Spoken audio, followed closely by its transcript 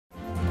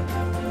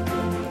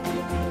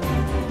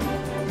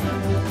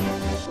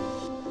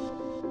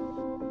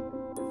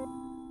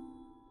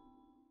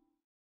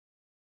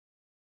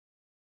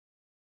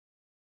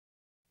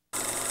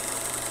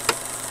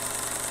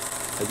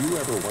Have you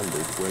ever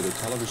wondered where the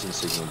television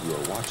signal you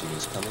are watching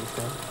is coming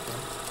from?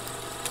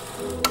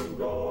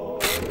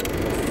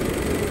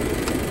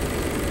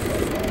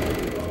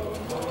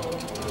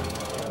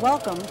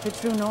 Welcome to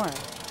True North.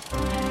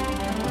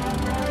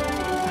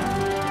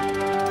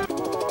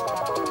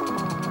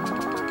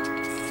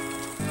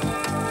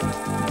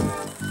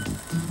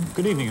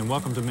 Good evening and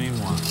welcome to Maine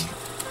Watch.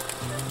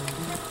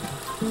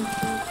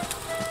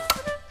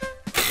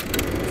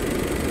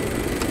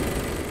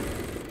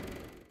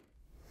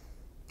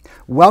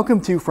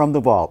 Welcome to From the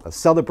Vault, a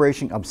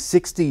celebration of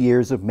 60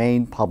 years of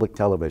Maine public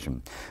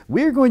television.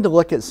 We're going to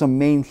look at some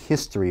Maine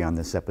history on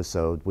this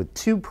episode with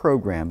two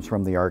programs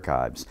from the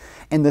archives.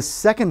 In the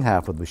second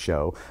half of the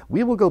show,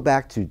 we will go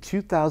back to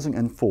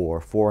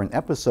 2004 for an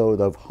episode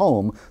of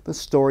Home, the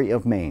Story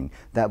of Maine,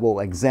 that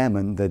will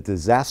examine the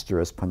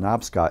disastrous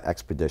Penobscot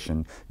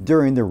Expedition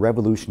during the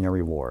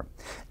Revolutionary War.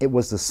 It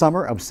was the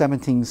summer of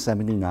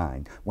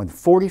 1779 when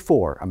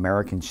 44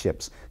 American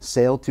ships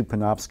sailed to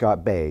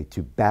Penobscot Bay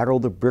to battle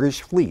the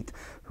British fleet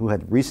who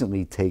had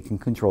recently taken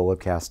control of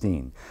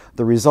Castine.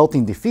 The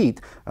resulting defeat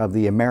of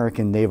the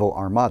American naval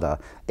armada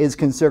is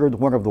considered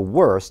one of the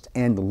worst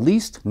and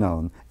least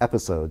known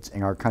episodes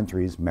in our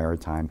country's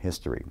maritime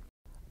history.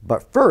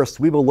 But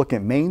first, we will look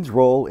at Maine's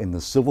role in the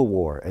Civil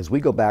War as we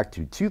go back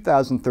to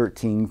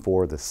 2013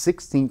 for the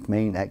 16th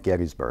Maine at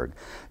Gettysburg.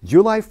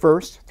 July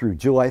 1st through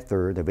July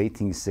 3rd of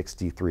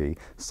 1863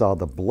 saw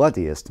the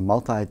bloodiest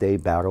multi-day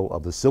battle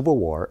of the Civil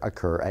War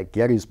occur at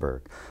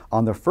Gettysburg.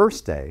 On the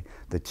first day,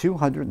 the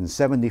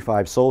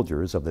 275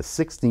 soldiers of the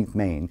 16th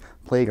Maine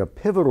played a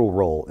pivotal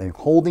role in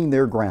holding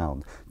their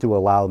ground to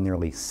allow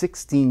nearly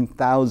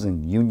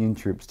 16,000 Union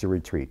troops to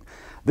retreat.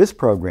 This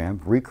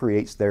program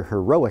recreates their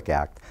heroic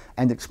act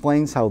and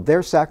explains how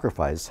their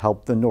sacrifice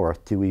helped the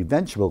North to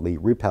eventually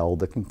repel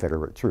the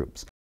Confederate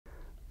troops.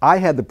 I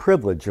had the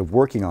privilege of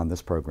working on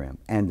this program,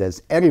 and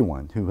as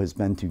anyone who has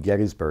been to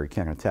Gettysburg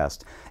can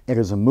attest, it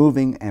is a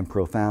moving and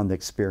profound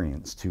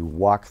experience to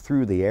walk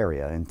through the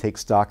area and take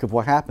stock of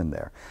what happened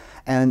there.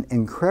 An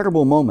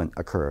incredible moment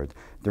occurred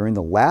during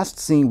the last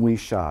scene we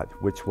shot,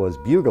 which was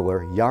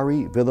bugler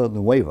Yari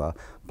Villanueva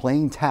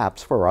playing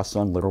taps for us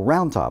on Little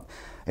Round Top.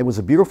 It was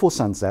a beautiful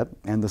sunset,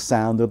 and the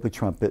sound of the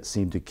trumpet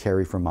seemed to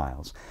carry for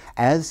miles.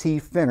 As he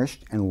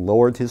finished and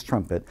lowered his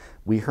trumpet,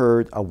 we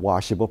heard a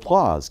wash of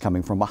applause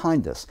coming from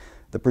behind us.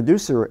 The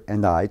producer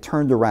and I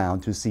turned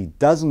around to see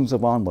dozens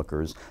of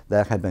onlookers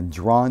that had been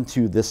drawn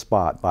to this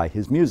spot by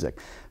his music.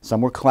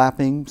 Some were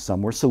clapping,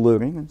 some were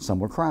saluting, and some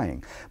were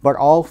crying, but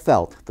all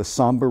felt the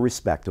somber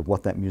respect of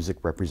what that music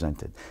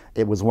represented.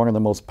 It was one of the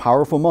most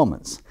powerful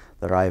moments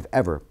that I have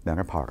ever been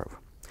a part of.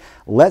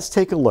 Let's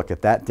take a look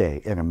at that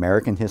day in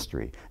American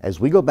history as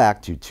we go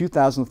back to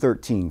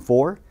 2013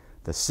 for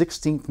the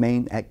 16th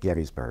Maine at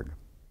Gettysburg.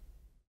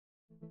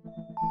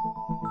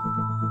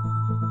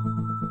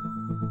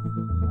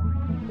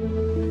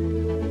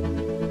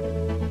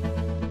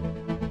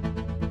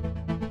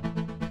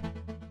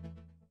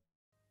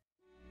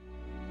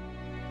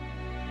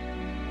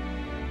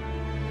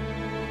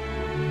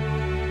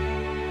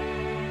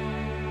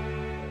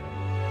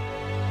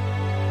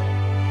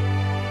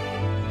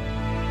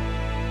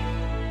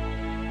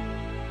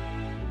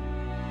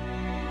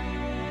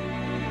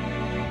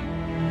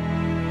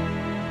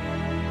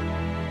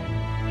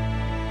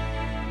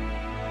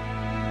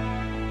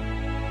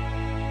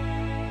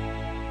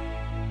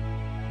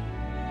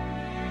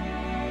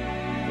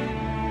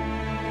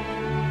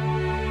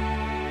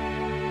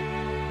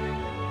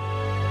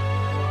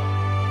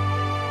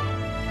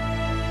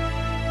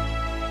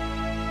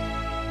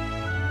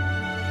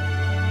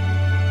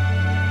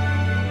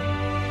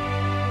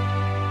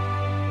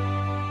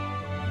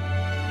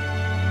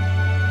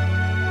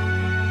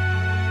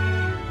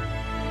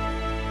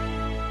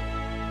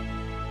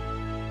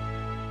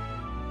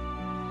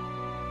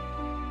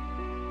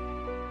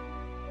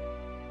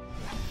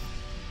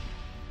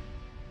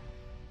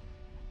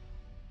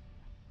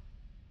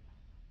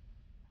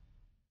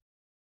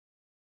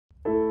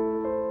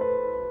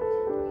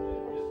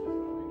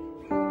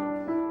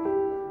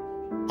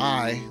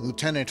 I,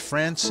 Lieutenant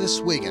Francis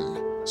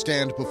Wiggin,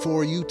 stand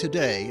before you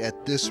today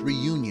at this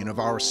reunion of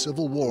our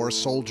Civil War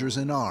soldiers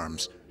in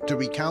arms to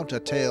recount a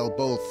tale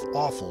both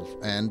awful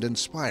and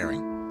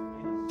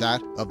inspiring,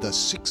 that of the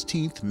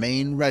 16th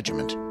Maine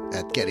Regiment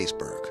at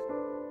Gettysburg.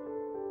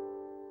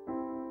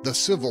 The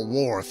Civil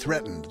War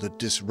threatened the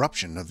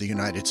disruption of the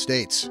United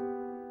States,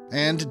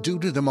 and due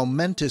to the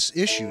momentous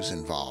issues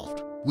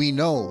involved, we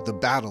know the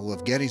Battle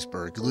of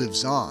Gettysburg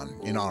lives on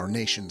in our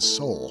nation's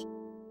soul.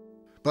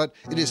 But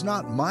it is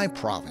not my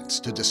province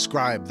to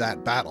describe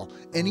that battle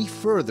any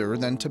further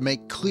than to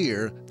make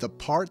clear the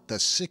part the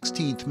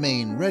 16th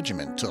Maine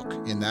Regiment took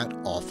in that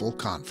awful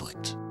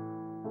conflict.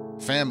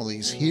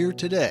 Families here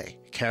today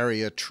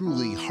carry a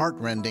truly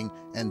heartrending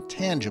and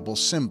tangible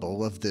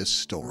symbol of this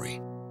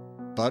story.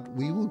 But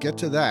we will get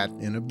to that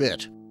in a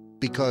bit,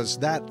 because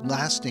that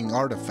lasting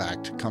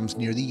artifact comes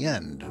near the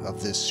end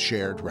of this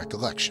shared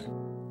recollection.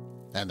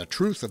 And the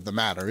truth of the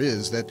matter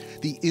is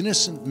that the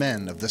innocent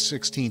men of the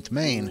 16th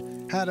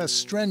Maine had a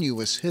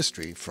strenuous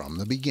history from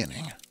the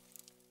beginning.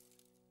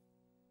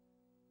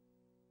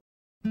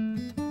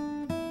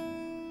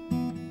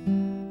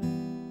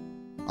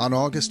 On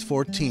August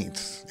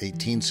 14th,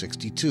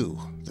 1862,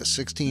 the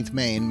 16th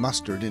Maine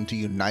mustered into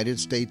United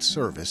States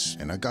service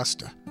in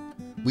Augusta.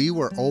 We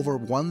were over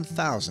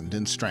 1,000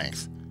 in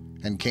strength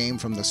and came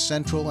from the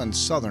central and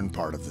southern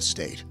part of the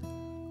state.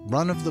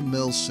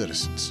 Run-of-the-mill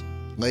citizens,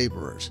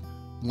 laborers,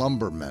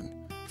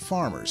 lumbermen,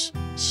 farmers,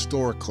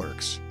 store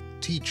clerks,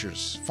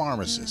 teachers,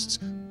 pharmacists,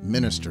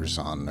 ministers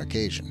on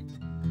occasion.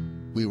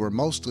 We were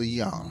mostly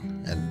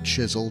young and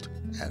chiseled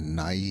and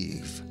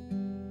naive.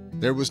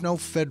 There was no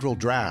federal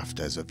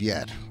draft as of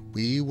yet.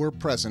 We were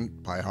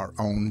present by our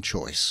own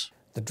choice.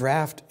 The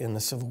draft in the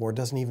Civil War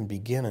doesn't even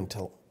begin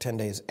until 10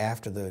 days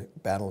after the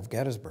Battle of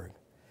Gettysburg.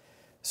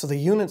 So the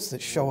units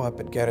that show up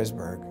at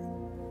Gettysburg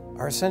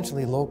are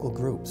essentially local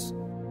groups.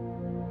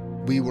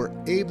 We were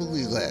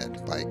ably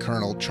led by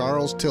Colonel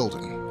Charles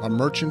Tilden, a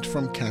merchant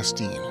from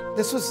Castine.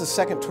 This was the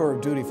second tour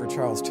of duty for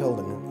Charles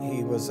Tilden.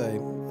 He was a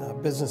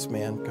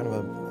businessman, kind of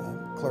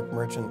a clerk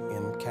merchant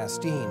in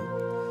Castine,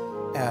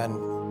 and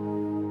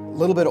a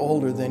little bit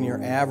older than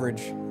your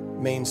average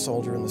Maine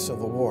soldier in the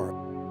Civil War.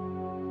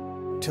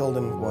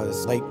 Tilden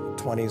was late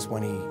 20s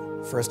when he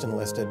first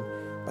enlisted.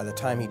 By the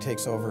time he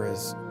takes over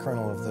as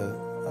colonel of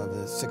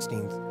the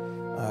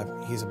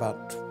 16th, he's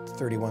about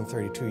 31,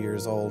 32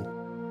 years old,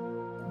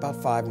 about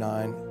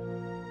 5'9",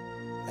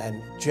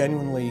 and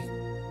genuinely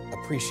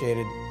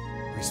appreciated,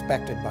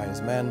 respected by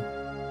his men.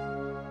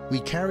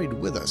 We carried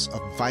with us a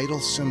vital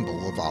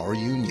symbol of our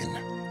Union,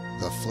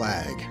 the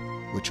flag,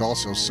 which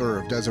also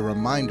served as a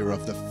reminder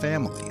of the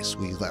families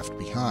we left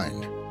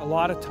behind. A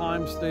lot of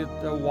times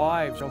the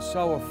wives will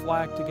sew a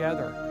flag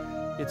together.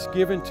 It's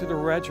given to the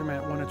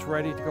regiment when it's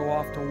ready to go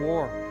off to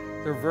war.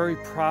 They're very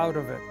proud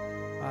of it,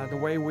 the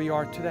way we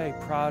are today,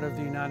 proud of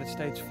the United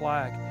States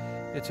flag.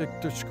 It's a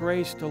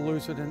disgrace to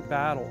lose it in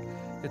battle.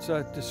 It's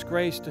a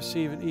disgrace to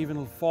see it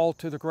even fall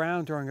to the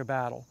ground during a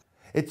battle.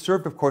 It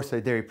served, of course,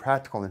 a very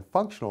practical and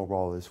functional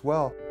role as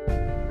well.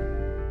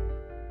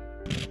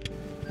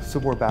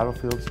 Civil War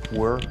battlefields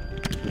were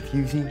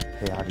confusing,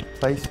 chaotic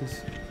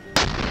places,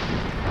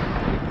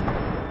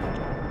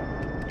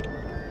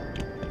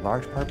 in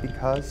large part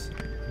because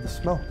of the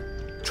smoke.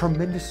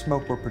 Tremendous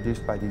smoke were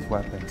produced by these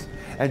weapons.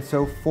 And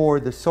so for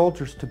the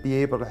soldiers to be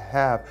able to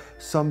have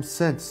some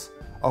sense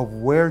of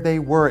where they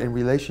were in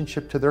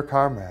relationship to their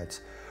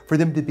comrades, for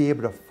them to be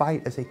able to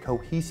fight as a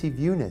cohesive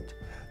unit,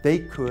 they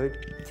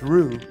could,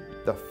 through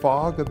the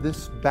fog of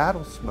this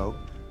battle smoke,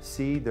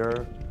 see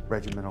their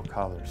regimental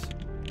colors.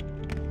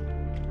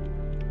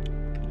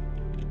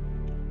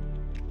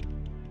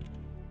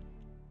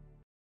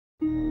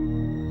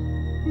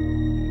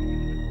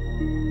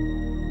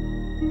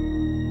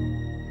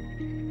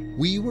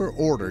 We were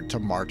ordered to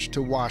march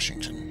to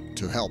Washington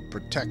to help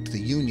protect the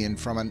Union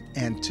from an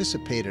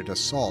anticipated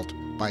assault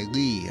by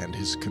Lee and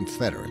his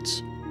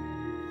Confederates.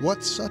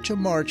 What such a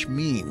march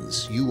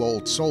means, you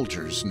old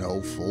soldiers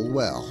know full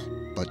well,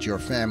 but your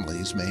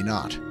families may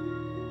not.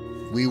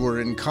 We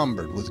were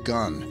encumbered with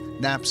gun,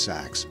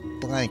 knapsacks,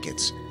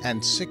 blankets,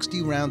 and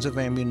 60 rounds of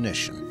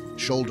ammunition,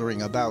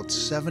 shouldering about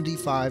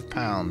 75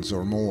 pounds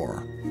or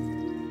more.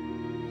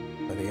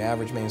 The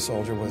average Maine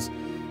soldier was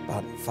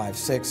about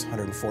 5'6",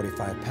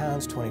 145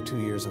 pounds, 22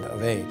 years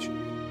of age.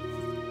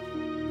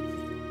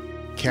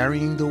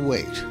 Carrying the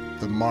weight,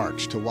 the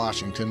march to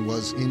Washington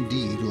was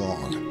indeed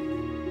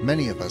long.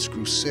 Many of us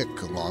grew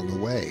sick along the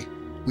way.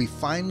 We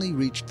finally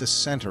reached the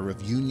center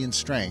of Union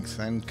strength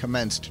and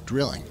commenced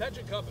drilling.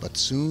 But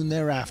soon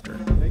thereafter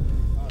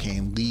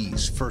came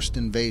Lee's first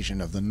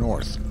invasion of the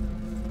North.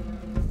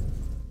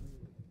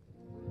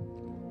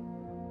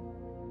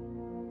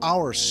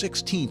 Our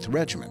 16th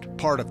Regiment,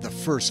 part of the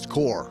 1st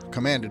Corps,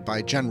 commanded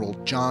by General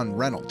John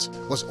Reynolds,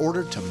 was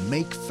ordered to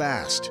make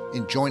fast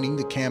in joining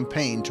the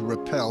campaign to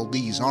repel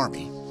Lee's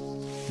army.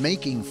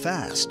 Making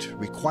fast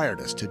required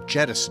us to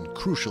jettison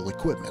crucial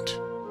equipment.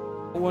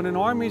 When an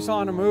army's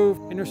on a move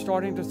and they're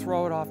starting to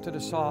throw it off to the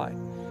side,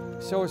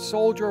 so a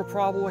soldier will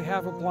probably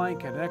have a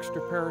blanket, an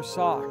extra pair of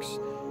socks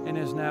in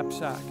his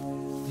knapsack,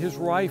 his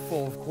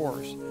rifle, of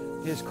course,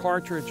 his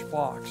cartridge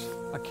box,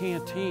 a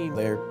canteen.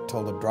 They're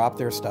told to drop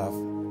their stuff,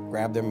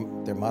 grab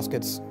their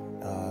muskets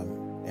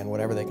and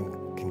whatever they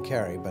can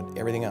carry, but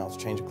everything else,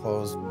 change of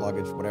clothes,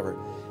 luggage, whatever,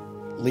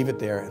 leave it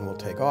there and we'll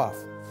take off.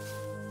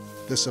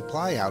 The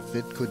supply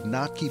outfit could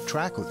not keep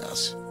track with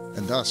us,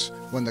 and thus,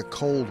 when the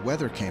cold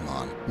weather came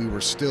on, we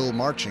were still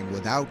marching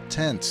without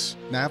tents,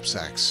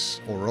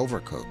 knapsacks, or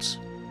overcoats.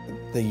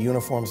 The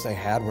uniforms they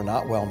had were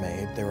not well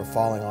made. They were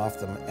falling off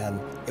them, and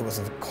it was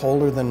a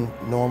colder than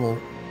normal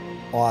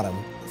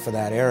autumn for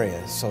that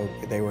area, so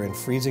they were in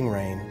freezing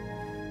rain.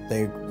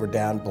 They were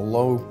down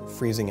below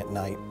freezing at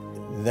night.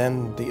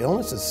 Then the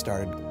illnesses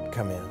started to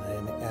come in,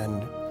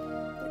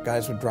 and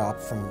guys would drop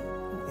from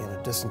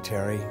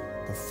dysentery,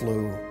 the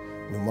flu,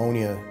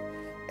 pneumonia,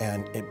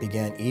 and it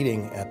began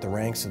eating at the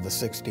ranks of the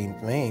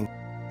 16th Maine.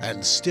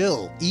 And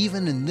still,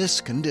 even in this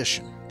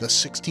condition, the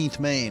 16th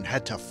Maine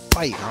had to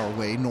fight our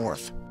way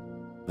north.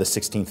 The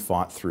 16th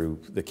fought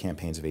through the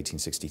campaigns of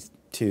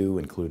 1862,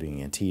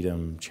 including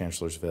Antietam,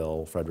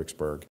 Chancellorsville,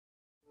 Fredericksburg.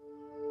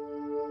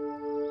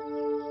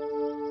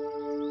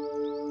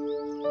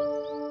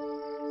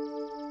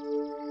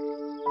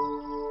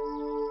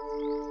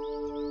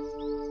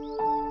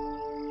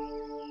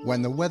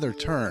 When the weather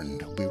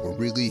turned, we were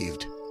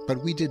relieved,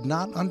 but we did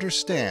not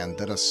understand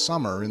that a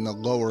summer in the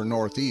lower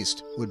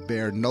northeast would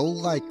bear no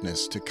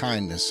likeness to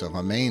kindness of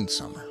a Maine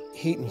summer.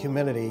 Heat and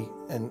humidity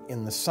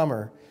in the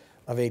summer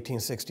of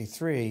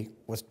 1863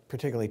 was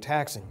particularly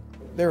taxing.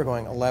 They were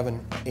going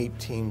 11,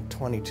 18,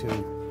 22,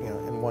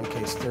 in one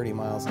case 30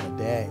 miles in a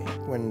day.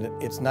 When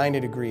it's 90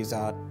 degrees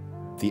out.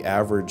 The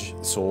average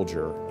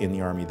soldier in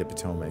the Army of the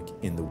Potomac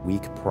in the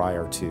week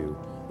prior to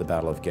the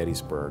Battle of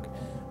Gettysburg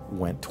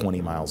went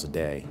 20 miles a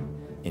day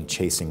in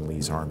chasing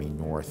Lee's army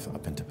north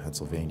up into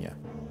Pennsylvania.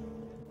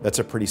 That's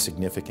a pretty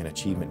significant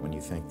achievement when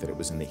you think that it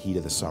was in the heat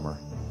of the summer,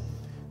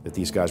 that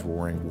these guys were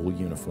wearing wool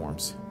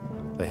uniforms.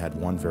 They had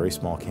one very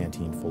small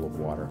canteen full of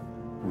water,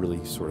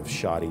 really sort of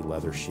shoddy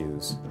leather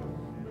shoes,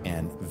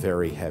 and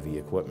very heavy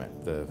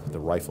equipment. The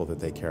rifle that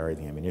they carried,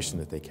 the ammunition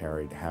that they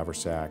carried,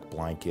 haversack,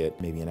 blanket,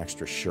 maybe an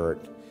extra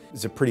shirt.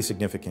 It's a pretty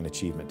significant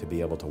achievement to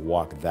be able to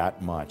walk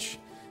that much,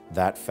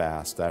 that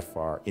fast, that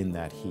far, in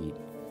that heat,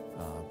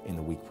 in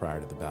the week prior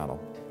to the battle.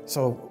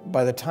 So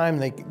by the time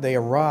they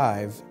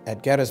arrive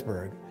at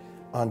Gettysburg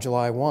on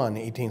July 1,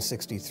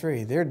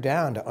 1863, they're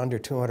down to under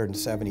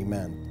 270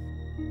 men.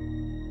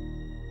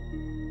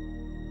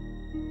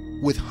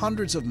 With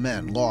hundreds of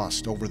men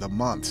lost over the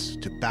months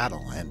to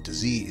battle and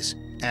disease,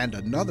 and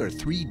another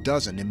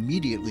 36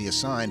 immediately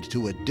assigned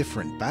to a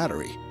different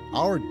battery,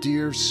 our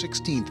dear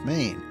 16th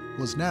Maine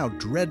was now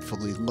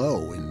dreadfully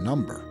low in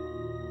number.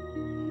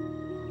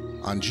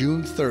 On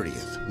June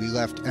 30th, we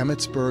left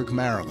Emmitsburg,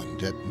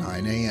 Maryland at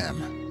 9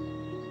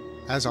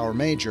 a.m. As our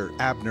Major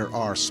Abner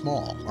R.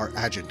 Small, our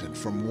adjutant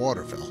from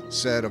Waterville,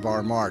 said of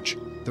our march,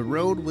 the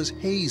road was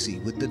hazy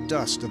with the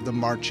dust of the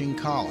marching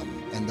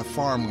column, and the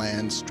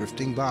farmlands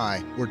drifting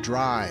by were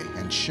dry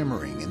and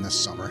shimmering in the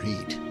summer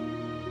heat.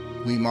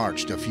 We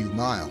marched a few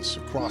miles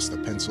across the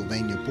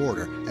Pennsylvania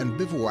border and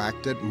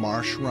bivouacked at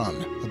Marsh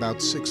Run,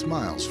 about 6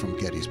 miles from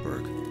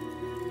Gettysburg.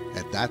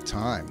 At that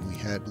time, we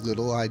had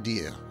little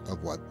idea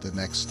of what the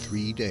next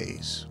 3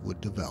 days would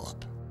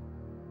develop.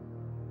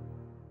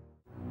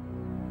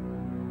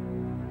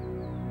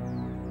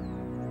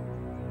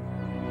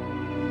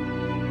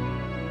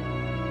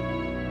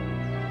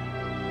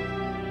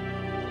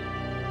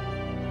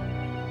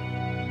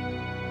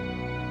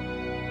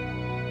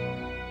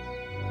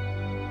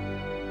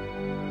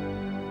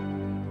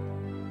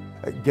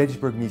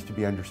 Gettysburg needs to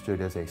be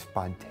understood as a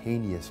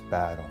spontaneous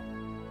battle.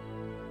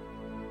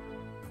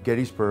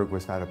 Gettysburg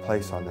was not a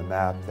place on the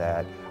map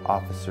that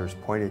officers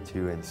pointed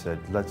to and said,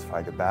 let's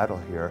fight a battle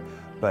here,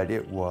 but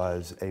it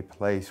was a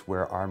place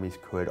where armies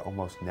could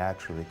almost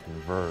naturally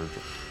converge.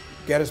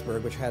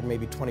 Gettysburg, which had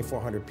maybe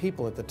 2,400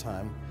 people at the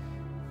time,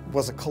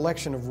 was a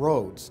collection of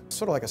roads,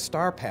 sort of like a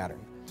star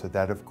pattern. So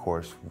that, of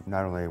course,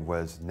 not only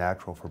was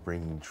natural for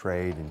bringing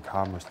trade and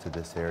commerce to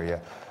this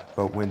area,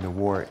 but when the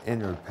war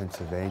entered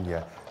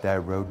Pennsylvania,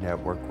 that road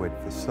network would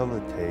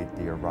facilitate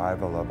the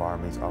arrival of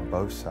armies on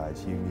both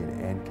sides, Union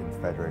and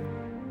Confederate.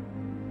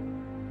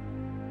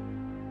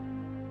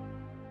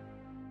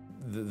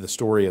 The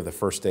story of the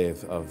first day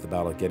of the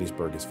Battle of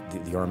Gettysburg is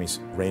the armies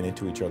ran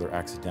into each other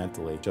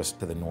accidentally just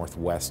to the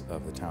northwest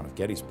of the town of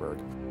Gettysburg.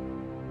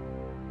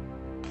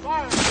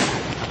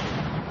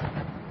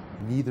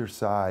 Neither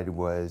side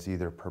was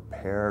either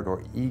prepared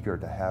or eager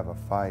to have a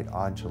fight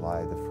on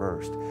July the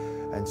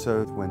 1st. And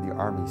so when the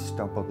armies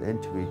stumbled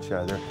into each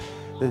other,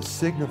 it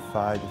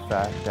signified the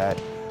fact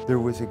that there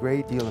was a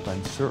great deal of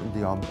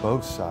uncertainty on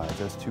both sides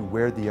as to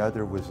where the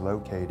other was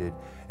located.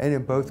 And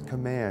in both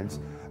commands,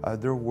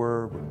 there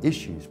were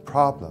issues,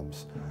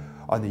 problems.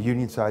 On the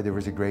Union side, there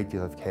was a great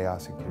deal of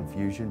chaos and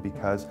confusion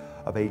because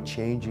of a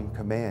change in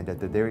command at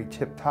the very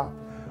tip top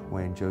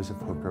when Joseph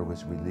Hooker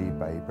was relieved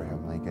by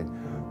Abraham Lincoln,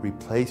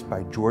 replaced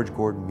by George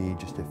Gordon Meade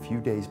just a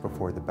few days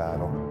before the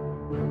battle.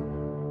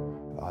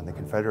 On the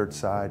Confederate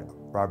side,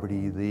 Robert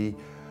E. Lee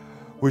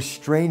was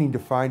straining to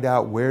find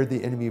out where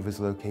the enemy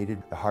was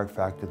located. The hard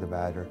fact of the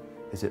matter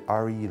is that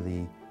R.E.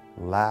 Lee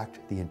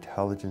lacked the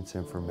intelligence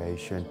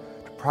information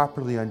to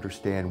properly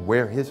understand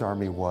where his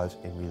army was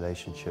in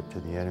relationship to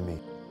the enemy.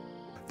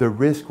 The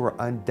risks were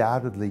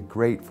undoubtedly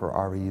great for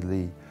R.E.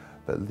 Lee,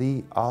 but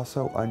Lee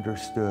also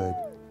understood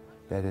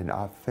that an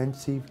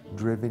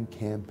offensive-driven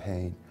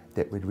campaign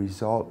that would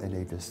result in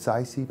a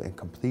decisive and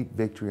complete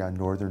victory on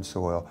Northern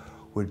soil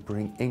would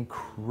bring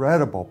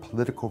incredible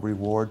political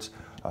rewards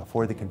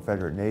for the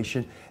Confederate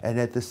nation, and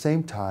at the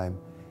same time,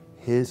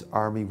 his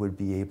army would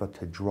be able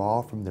to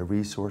draw from the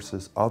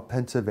resources of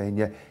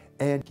Pennsylvania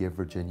and give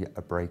Virginia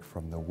a break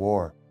from the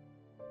war.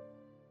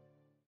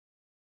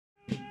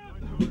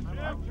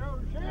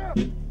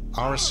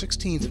 Our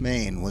 16th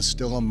Maine was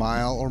still a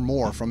mile or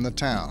more from the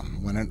town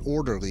when an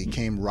orderly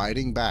came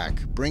riding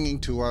back, bringing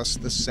to us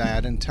the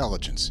sad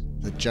intelligence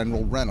that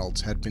General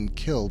Reynolds had been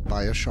killed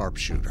by a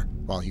sharpshooter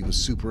while he was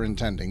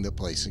superintending the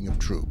placing of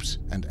troops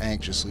and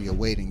anxiously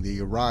awaiting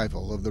the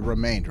arrival of the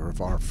remainder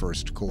of our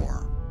First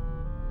Corps.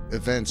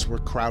 Events were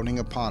crowding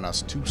upon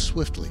us too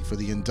swiftly for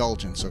the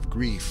indulgence of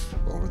grief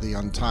over the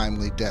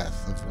untimely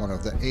death of one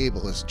of the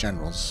ablest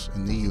generals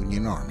in the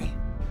Union Army.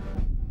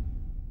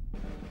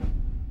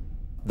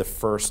 The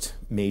first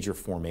major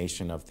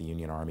formation of the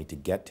Union Army to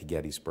get to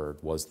Gettysburg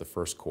was the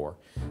First Corps,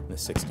 and the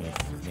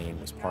 16th Maine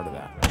was part of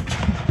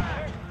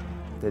that.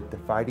 That the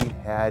fighting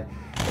had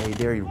a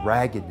very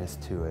raggedness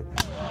to it,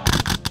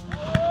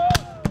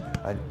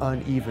 an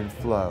uneven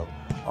flow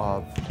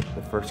of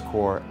the First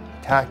Corps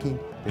attacking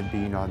and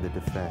being on the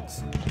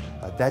defense.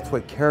 That's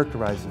what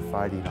characterized the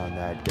fighting on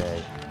that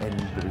day, and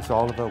the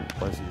result of it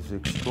was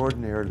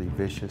extraordinarily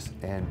vicious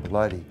and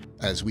bloody.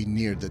 As we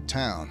neared the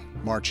town,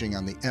 marching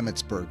on the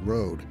Emmitsburg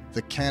Road,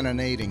 the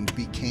cannonading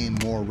became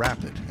more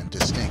rapid and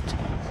distinct,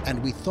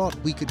 and we thought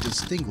we could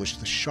distinguish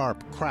the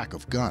sharp crack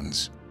of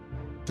guns.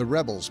 The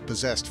rebels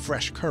possessed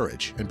fresh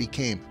courage and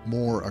became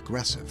more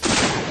aggressive.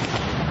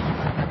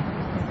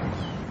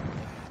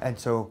 And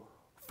so,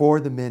 for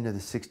the men of the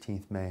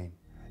 16th Maine,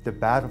 the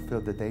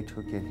battlefield that they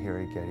took in here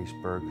at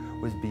Gettysburg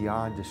was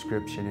beyond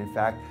description. In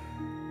fact,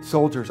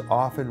 soldiers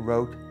often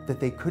wrote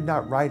that they could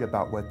not write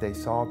about what they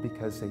saw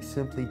because they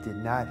simply did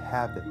not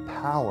have the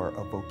power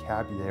of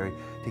vocabulary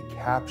to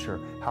capture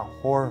how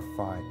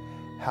horrifying,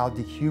 how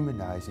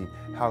dehumanizing,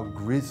 how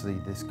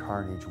grisly this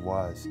carnage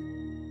was.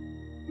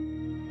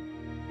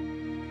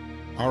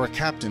 Our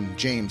captain,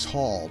 James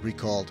Hall,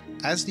 recalled,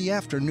 as the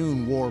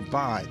afternoon wore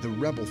by, the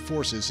rebel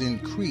forces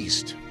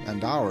increased,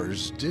 and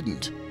ours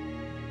didn't.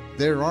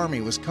 Their army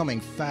was coming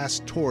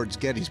fast towards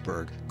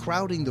Gettysburg,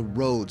 crowding the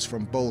roads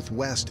from both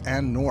west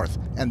and north,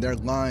 and their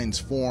lines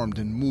formed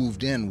and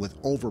moved in with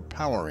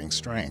overpowering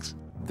strength.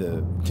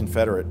 The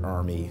Confederate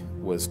Army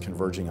was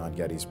converging on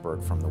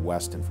Gettysburg from the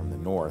west and from the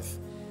north.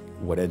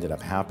 What ended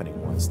up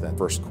happening was that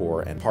First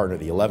Corps and part of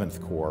the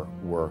 11th Corps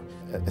were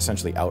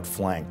essentially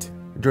outflanked.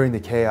 During the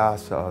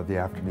chaos of the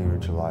afternoon of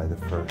July the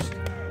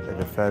 1st,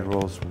 the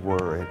Federals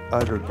were in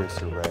utter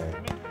disarray.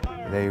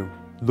 They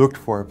looked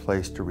for a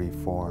place to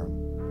reform.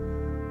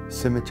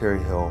 Cemetery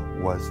Hill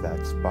was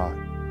that spot.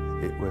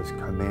 It was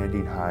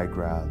commanding high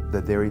ground, the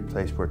very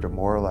place where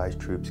demoralized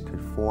troops could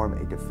form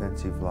a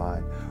defensive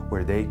line,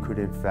 where they could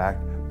in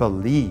fact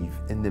believe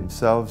in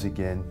themselves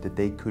again that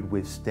they could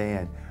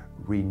withstand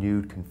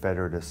renewed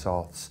Confederate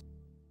assaults.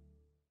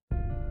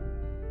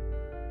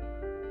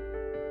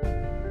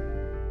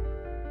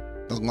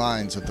 The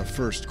lines of the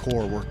First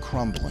Corps were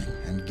crumbling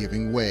and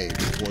giving way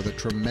before the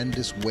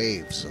tremendous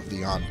waves of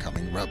the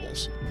oncoming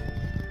rebels.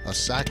 A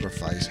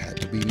sacrifice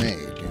had to be made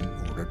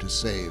in order to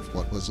save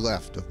what was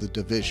left of the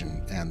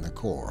division and the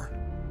Corps.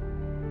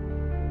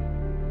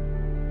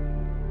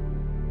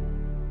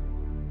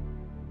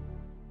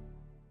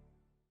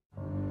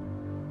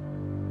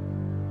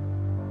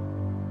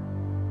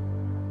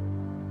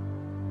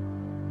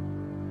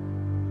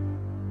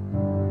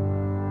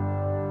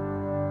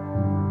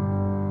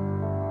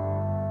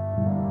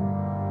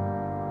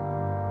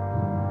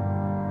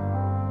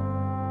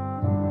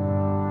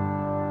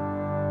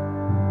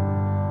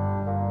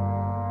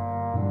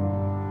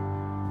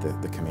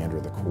 The commander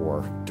of the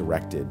Corps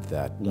directed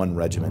that one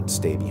regiment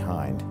stay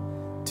behind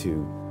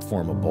to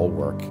form a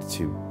bulwark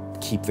to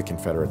keep the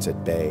Confederates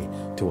at bay,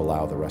 to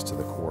allow the rest of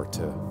the Corps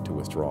to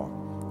withdraw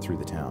through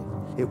the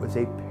town. It was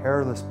a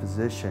perilous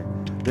position.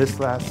 This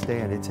last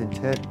stand, its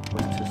intent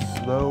was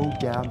to slow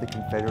down the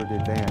Confederate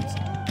advance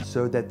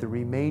so that the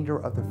remainder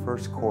of the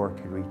First Corps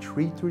could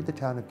retreat through the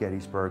town of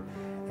Gettysburg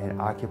and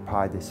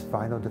occupy this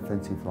final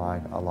defensive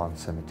line along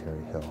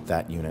Cemetery Hill.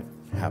 That unit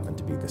happened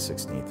to be the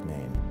 16th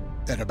Maine.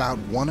 At about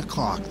 1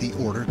 o'clock, the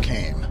order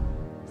came.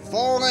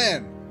 Fall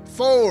in!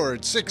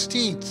 Forward,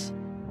 16th!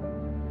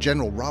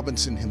 General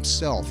Robinson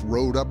himself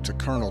rode up to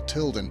Colonel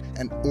Tilden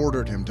and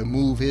ordered him to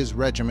move his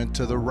regiment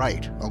to the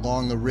right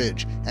along the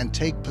ridge and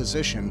take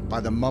position by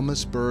the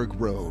Mummasburg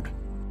Road.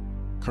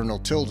 Colonel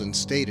Tilden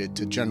stated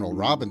to General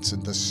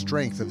Robinson the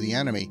strength of the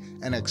enemy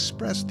and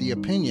expressed the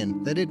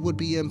opinion that it would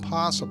be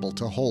impossible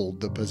to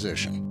hold the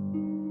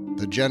position.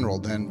 The general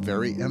then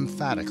very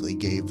emphatically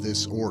gave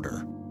this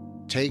order.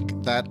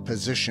 Take that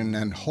position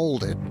and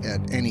hold it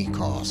at any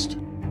cost.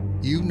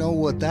 You know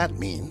what that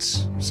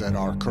means, said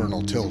our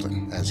Colonel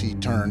Tilden as he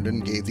turned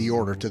and gave the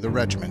order to the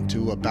regiment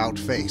to about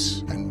face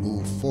and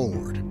move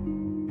forward.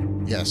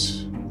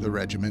 Yes, the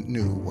regiment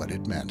knew what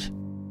it meant.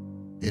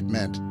 It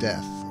meant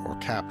death or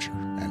capture,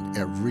 and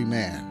every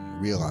man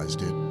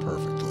realized it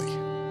perfectly.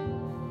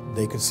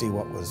 They could see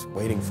what was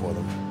waiting for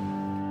them.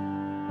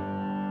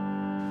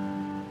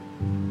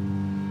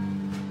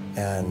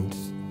 And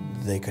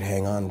they could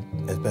hang on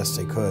as best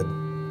they could.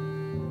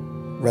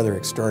 Rather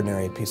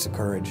extraordinary piece of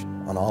courage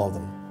on all of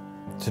them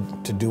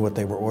to do what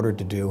they were ordered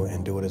to do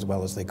and do it as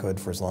well as they could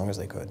for as long as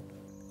they could.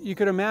 You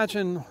could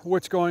imagine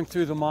what's going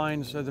through the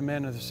minds of the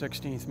men of the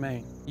 16th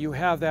Maine. You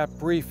have that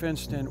brief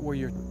instant where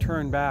you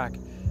turn back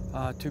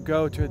to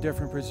go to a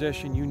different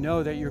position. You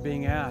know that you're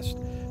being asked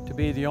to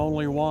be the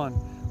only one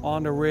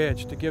on the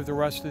ridge to give the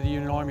rest of the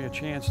Union Army a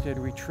chance to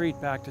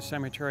retreat back to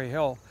Cemetery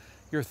Hill.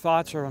 Your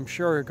thoughts are, I'm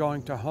sure, are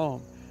going to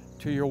home,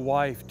 to your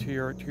wife, to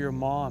your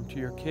mom, to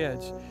your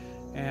kids,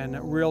 and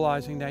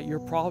realizing that you're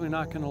probably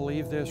not going to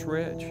leave this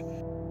ridge.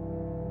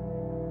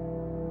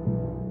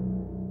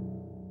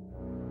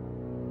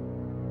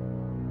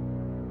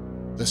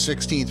 The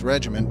 16th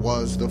Regiment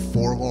was the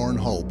forlorn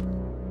hope,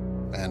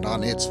 and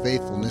on its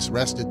faithfulness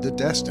rested the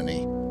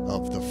destiny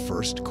of the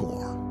 1st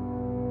Corps.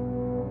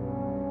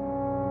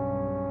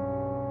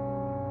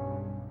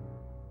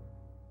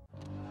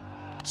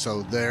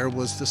 So there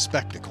was the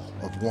spectacle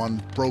of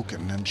one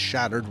broken and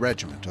shattered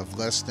regiment of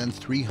less than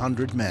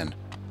 300 men,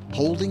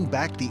 holding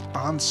back the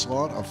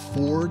onslaught of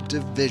 4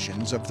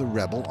 divisions of the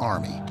rebel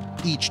army,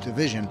 each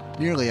division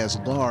nearly as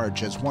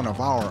large as one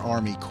of our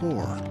Army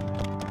Corps.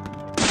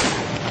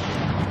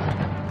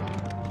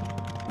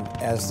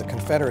 As the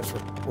Confederates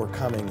were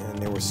coming and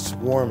they were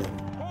swarming,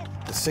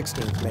 the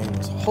 16th Maine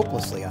was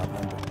hopelessly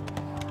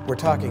outnumbered. We're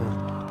talking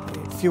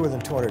fewer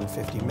than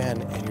 250 men,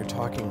 and you're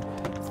talking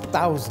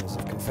thousands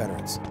of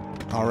Confederates.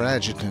 Our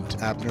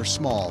adjutant, Abner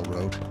Small,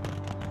 wrote,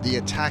 "The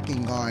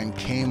attacking line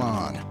came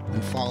on,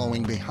 and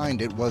following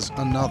behind it was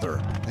another,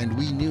 and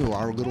we knew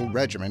our little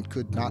regiment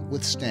could not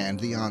withstand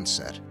the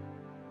onset.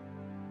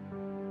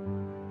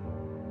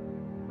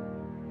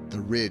 The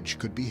ridge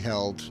could be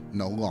held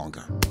no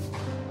longer.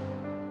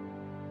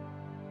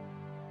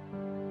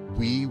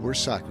 We were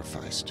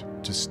sacrificed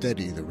to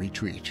steady the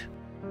retreat."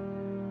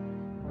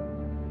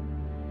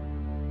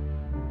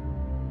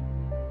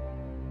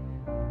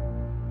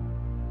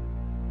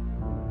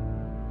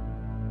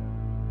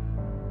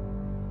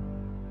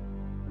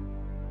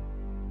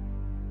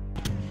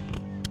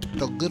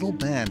 The little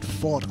band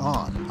fought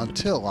on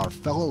until our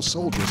fellow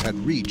soldiers had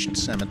reached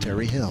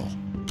Cemetery Hill.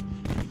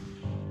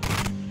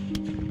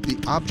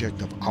 The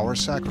object of our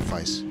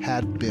sacrifice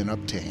had been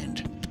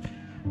obtained.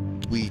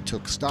 We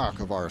took stock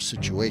of our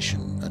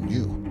situation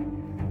anew.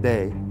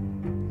 They,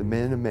 the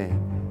men of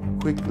Maine,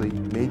 quickly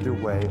made their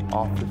way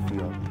off the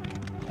field,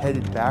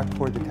 headed back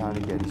toward the town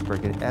of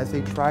Gettysburg, and as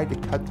they tried to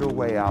cut their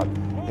way out,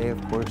 they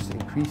of course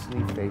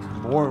increasingly faced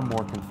more and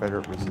more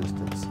Confederate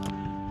resistance.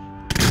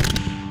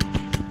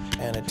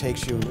 And it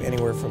takes you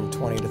anywhere from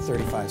 20 to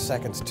 35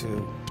 seconds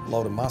to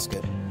load a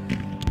musket,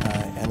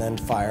 and then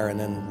fire and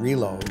then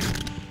reload.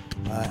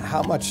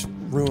 How much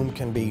room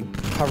can be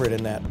covered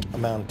in that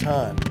amount of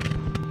time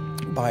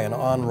by an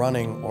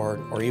on-running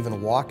or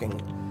even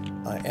walking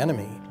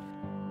enemy?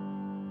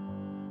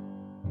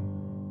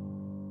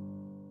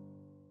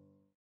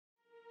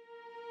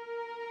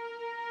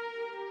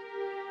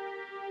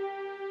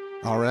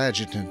 Our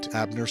adjutant,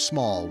 Abner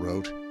Small,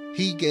 wrote,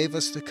 "He gave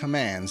us the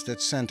commands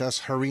that sent us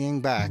hurrying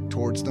back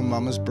towards the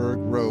Mummersburg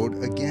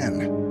Road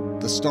again.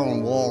 The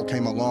stone wall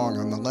came along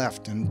on the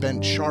left and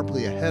bent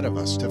sharply ahead of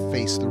us to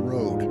face the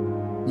road.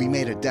 We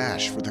made a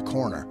dash for the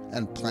corner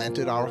and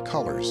planted our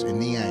colors in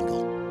the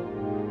angle.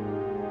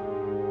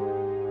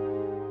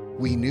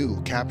 We knew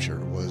capture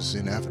was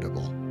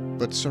inevitable,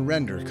 but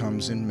surrender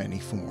comes in many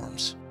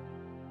forms.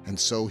 And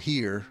so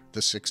here,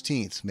 the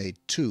 16th made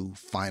 2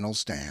 final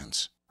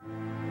stands."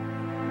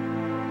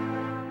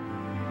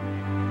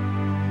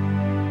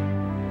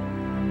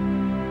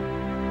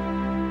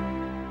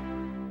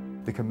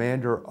 The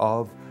commander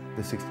of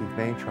the 16th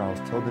Maine,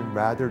 Charles Tilden,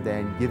 rather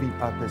than giving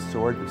up his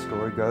sword, the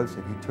story goes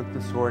that he took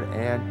the sword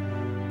and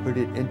put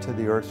it into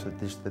the earth so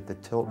that the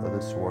tilt of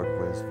the sword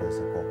was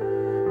visible.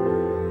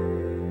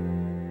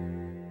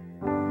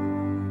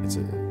 It's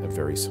a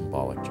very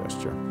symbolic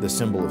gesture. The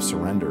symbol of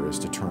surrender is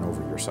to turn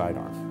over your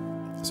sidearm.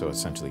 So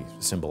essentially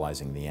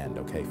symbolizing the end.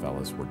 Okay,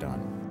 fellas, we're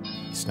done.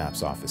 He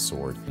snaps off his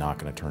sword, not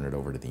going to turn it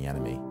over to the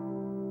enemy.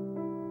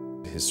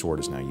 His sword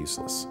is now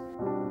useless.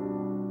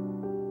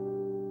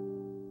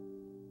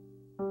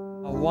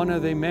 One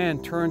of the men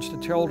turns to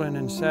Tilden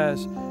and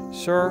says,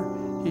 "Sir,"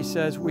 he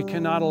says, "we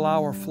cannot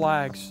allow our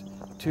flags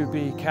to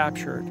be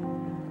captured."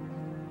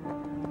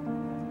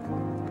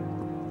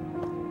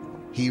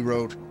 He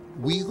wrote,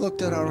 "We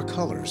looked at our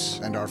colors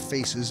and our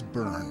faces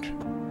burned.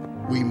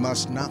 We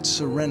must not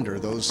surrender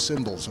those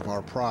symbols of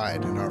our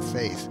pride and our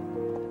faith."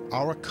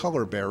 Our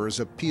color bearers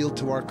appealed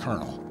to our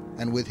colonel,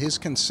 and with his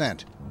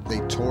consent,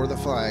 they tore the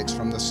flags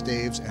from the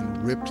staves and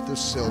ripped the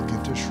silk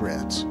into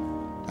shreds.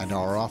 And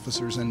our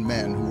officers and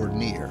men who were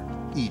near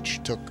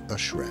each took a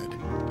shred.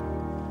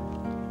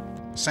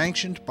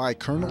 Sanctioned by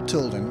Colonel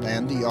Tilden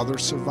and the other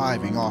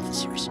surviving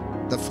officers,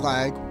 the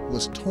flag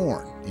was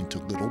torn into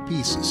little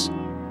pieces.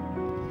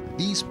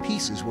 These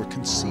pieces were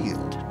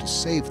concealed to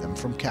save them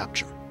from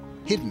capture,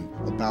 hidden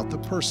about the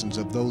persons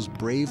of those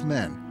brave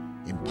men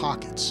in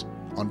pockets,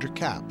 under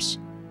caps,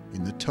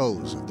 in the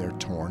toes of their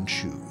torn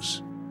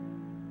shoes.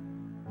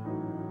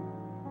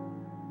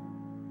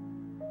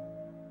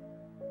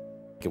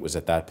 It was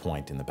at that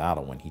point in the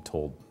battle when he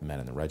told the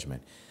men in the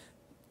regiment,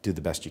 do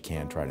the best you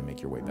can, try to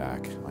make your way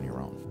back on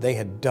your own. They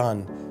had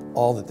done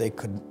all that they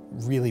could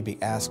really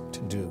be asked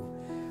to do.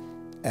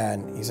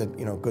 And he said,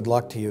 good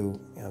luck to you.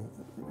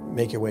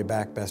 Make your way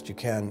back best you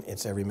can.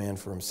 It's every man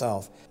for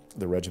himself.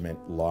 The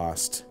regiment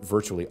lost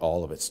virtually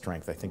all of its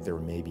strength. I think there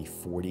were maybe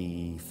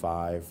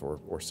 45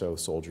 or so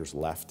soldiers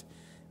left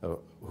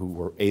who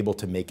were able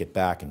to make it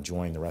back and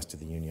join the rest of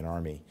the Union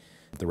Army.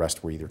 The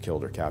rest were either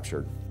killed or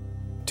captured,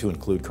 to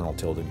include Colonel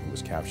Tilden, who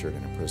was captured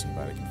and imprisoned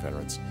by the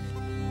Confederates.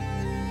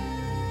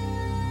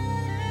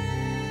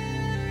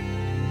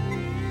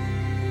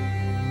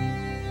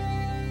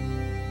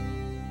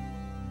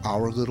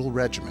 Our little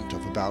regiment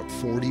of about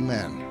 40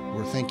 men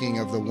were thinking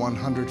of the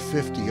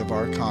 150 of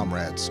our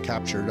comrades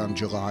captured on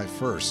July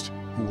 1st,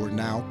 who were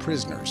now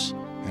prisoners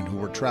and who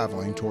were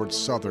traveling towards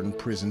southern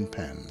prison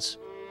pens.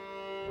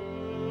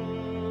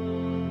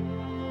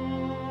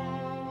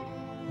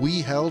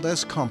 We held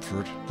as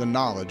comfort the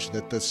knowledge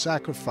that the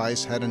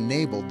sacrifice had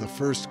enabled the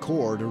First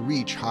Corps to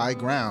reach high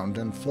ground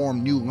and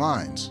form new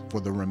lines for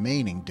the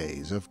remaining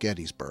days of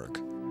Gettysburg.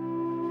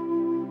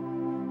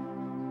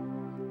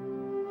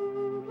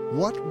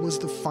 What was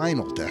the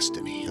final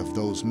destiny of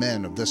those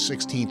men of the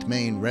 16th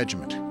Maine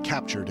Regiment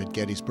captured at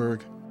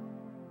Gettysburg?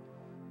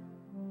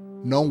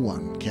 No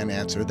one can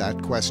answer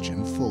that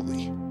question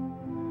fully.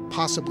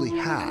 Possibly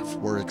half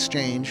were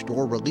exchanged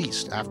or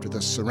released after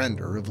the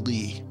surrender of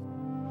Lee.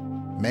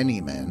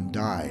 Many men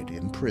died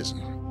in prison.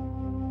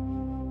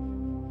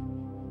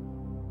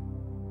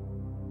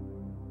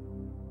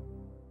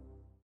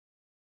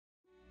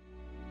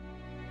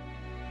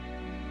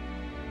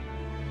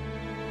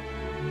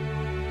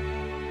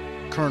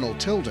 Colonel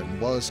Tilden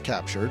was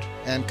captured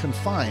and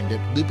confined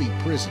at Libby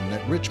Prison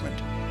at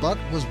Richmond, but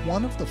was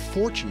one of the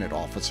fortunate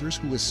officers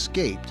who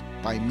escaped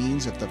by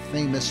means of the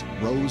famous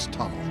Rose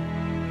Tunnel.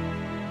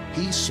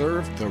 He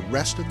served the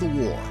rest of the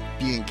war,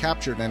 being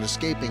captured and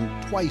escaping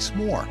twice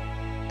more,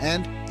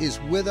 and is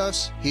with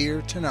us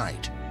here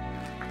tonight.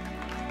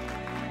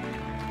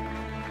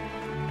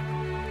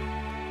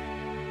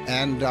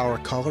 And our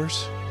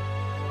colors?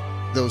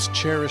 Those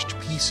cherished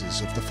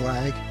pieces of the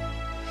flag?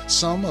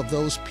 Some of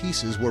those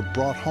pieces were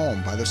brought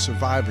home by the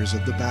survivors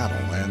of the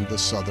battle and the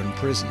southern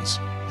prisons,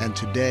 and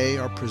today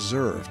are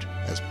preserved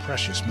as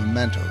precious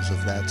mementos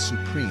of that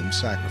supreme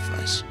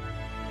sacrifice.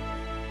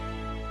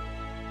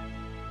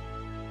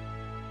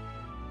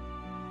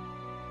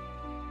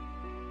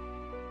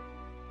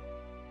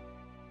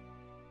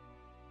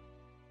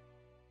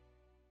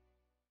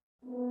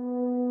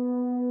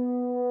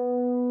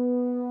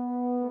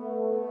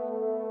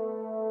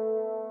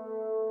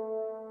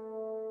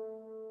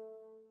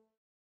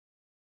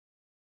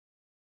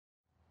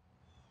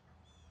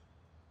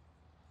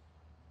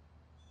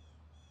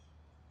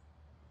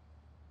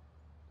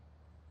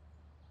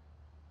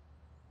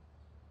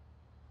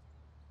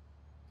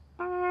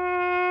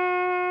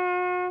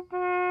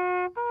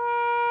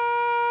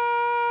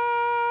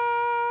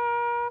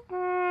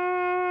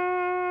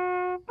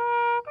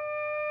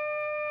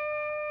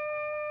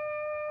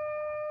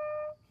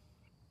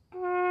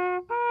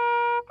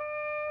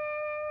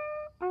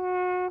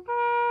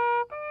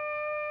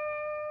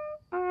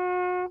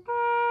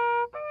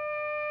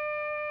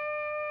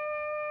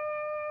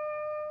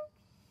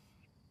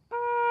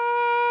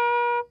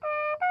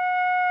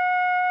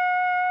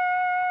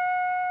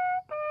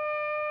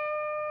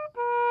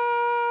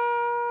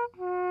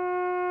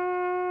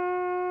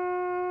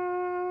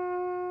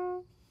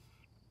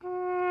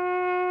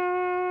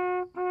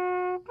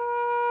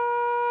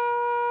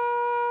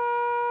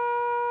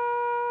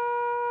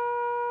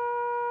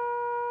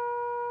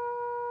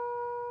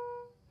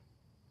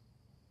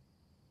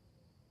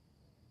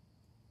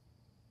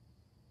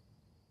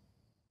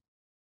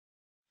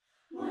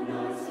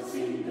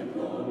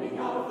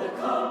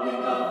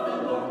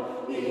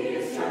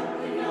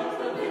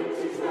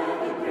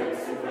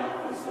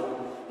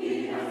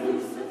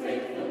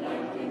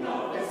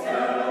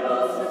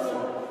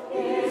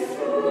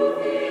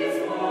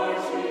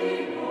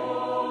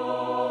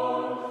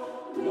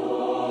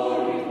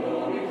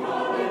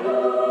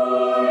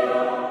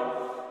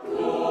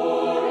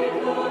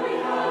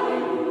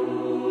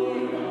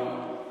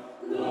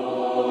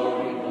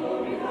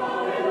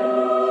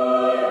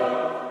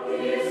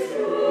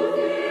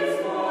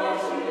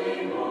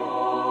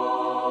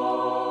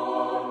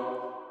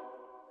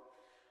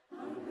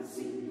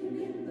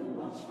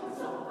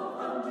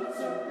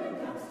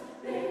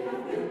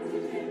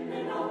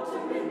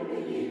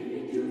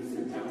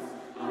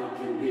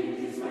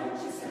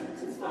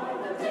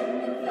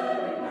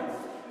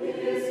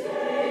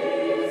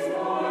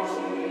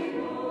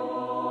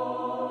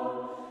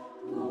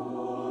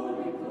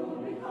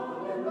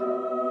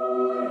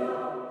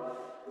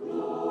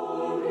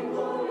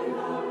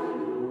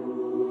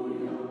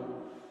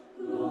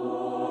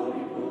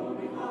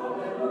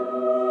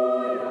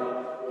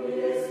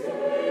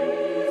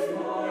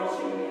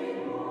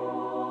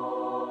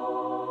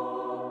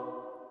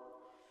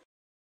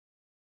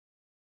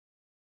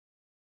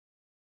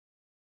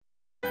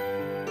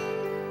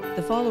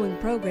 The following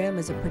program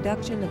is a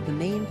production of the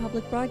Maine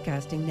Public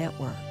Broadcasting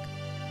Network.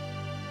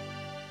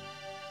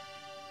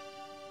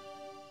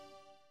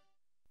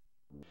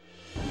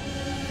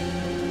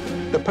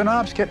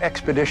 Penobscot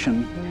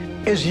Expedition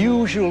is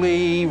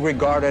usually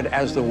regarded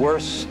as the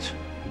worst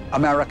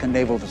American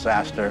naval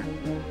disaster,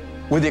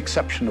 with the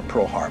exception of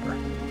Pearl Harbor.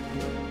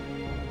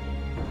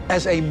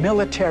 As a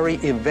military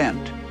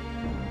event,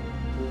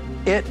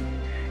 it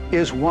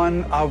is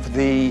one of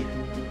the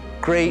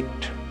great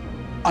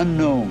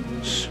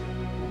unknowns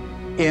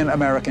in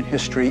American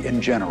history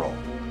in general.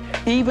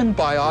 Even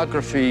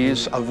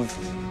biographies of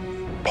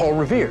Paul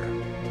Revere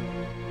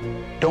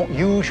don't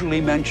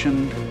usually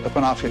mention the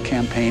Penobscot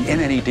campaign in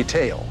any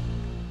detail.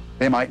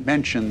 They might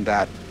mention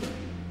that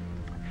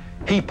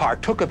he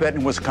partook of it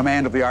and was in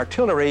command of the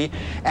artillery,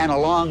 and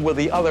along with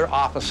the other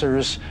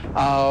officers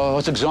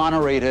was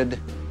exonerated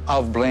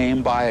of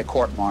blame by a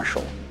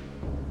court-martial.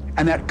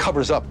 And that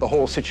covers up the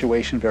whole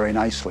situation very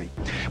nicely.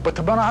 But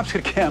the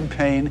Penobscot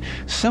campaign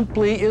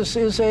simply is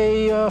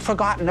a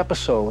forgotten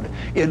episode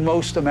in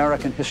most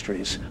American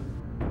histories.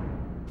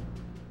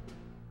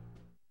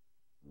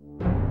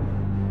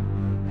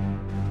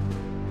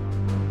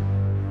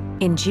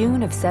 In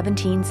June of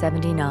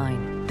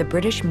 1779, the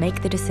British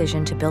make the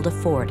decision to build a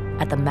fort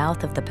at the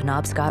mouth of the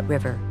Penobscot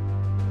River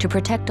to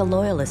protect a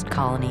Loyalist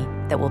colony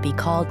that will be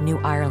called New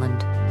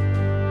Ireland.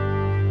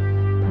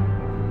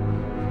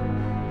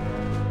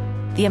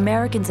 The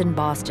Americans in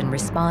Boston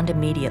respond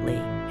immediately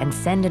and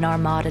send an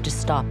armada to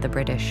stop the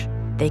British.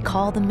 They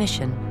call the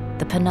mission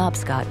the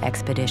Penobscot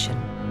Expedition.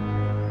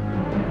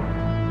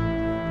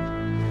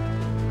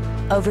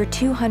 Over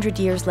 200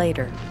 years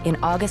later, in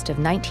August of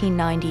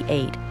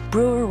 1998,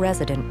 Brewer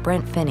resident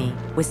Brent Finney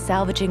was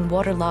salvaging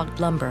waterlogged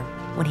lumber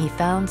when he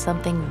found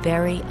something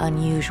very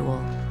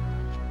unusual.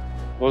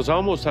 Well, it was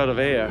almost out of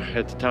air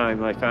at the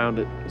time I found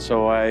it,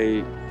 so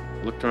I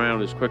looked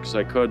around as quick as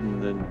I could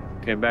and then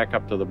came back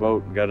up to the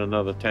boat and got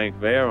another tank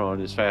of air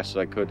on as fast as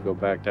I could to go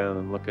back down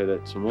and look at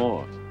it some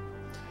more.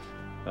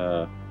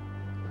 And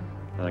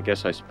I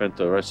guess I spent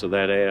the rest of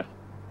that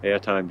air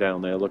time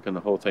down there looking the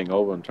whole thing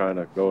over and trying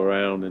to go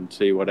around and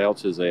see what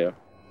else is there.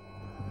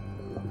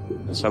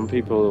 And some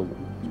people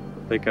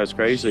think I was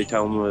crazy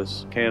telling them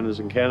there's cannons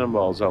and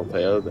cannonballs out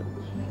there that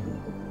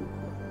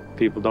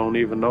people don't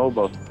even know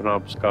about the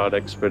Penobscot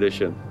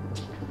Expedition.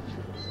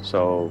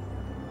 So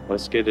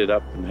let's get it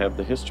up and have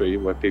the history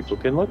where people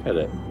can look at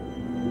it.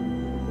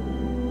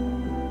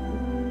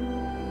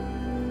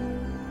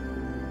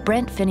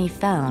 Brent Finney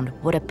found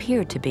what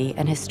appeared to be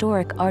an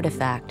historic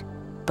artifact.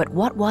 But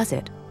what was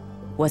it?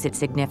 Was it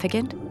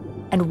significant?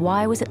 And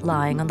why was it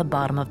lying on the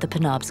bottom of the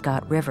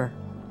Penobscot River?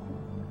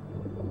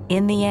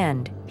 In the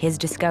end, his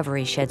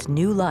discovery sheds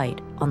new light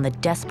on the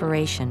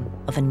desperation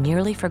of a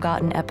nearly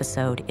forgotten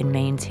episode in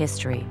Maine's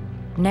history.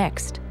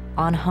 Next,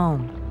 on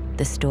Home,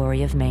 the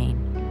Story of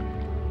Maine.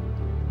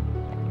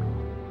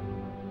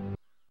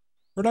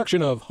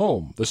 Production of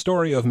Home, the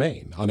Story of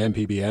Maine on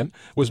MPBN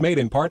was made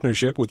in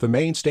partnership with the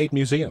Maine State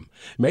Museum.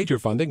 Major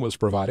funding was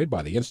provided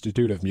by the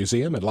Institute of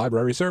Museum and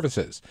Library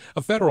Services,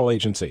 a federal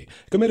agency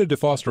committed to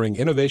fostering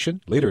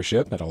innovation,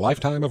 leadership, and a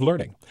lifetime of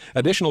learning.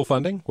 Additional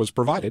funding was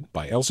provided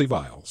by Elsie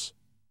Viles.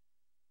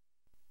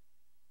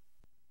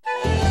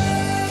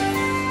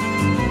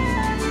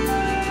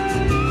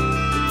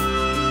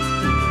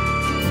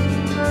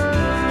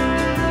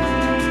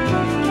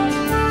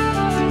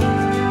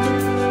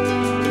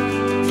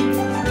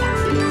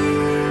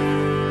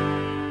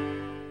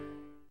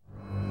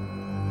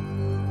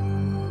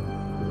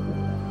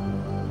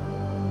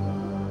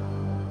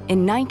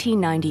 In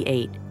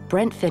 1998,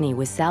 Brent Finney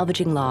was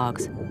salvaging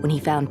logs when he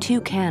found 2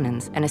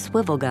 cannons and a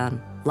swivel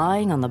gun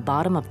lying on the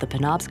bottom of the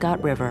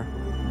Penobscot River.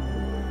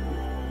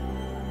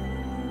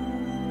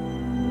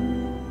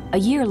 A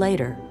year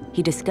later,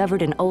 he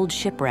discovered an old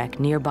shipwreck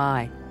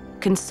nearby.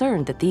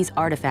 Concerned that these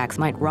artifacts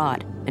might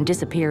rot and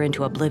disappear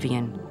into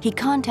oblivion, he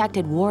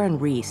contacted Warren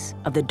Reese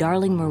of the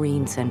Darling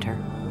Marine Center.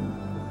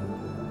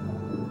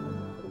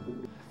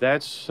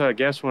 That's, I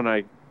guess, when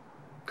I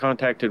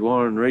contacted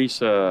Warren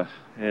Reese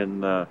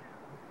and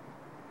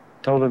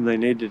told him they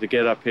needed to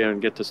get up here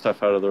and get the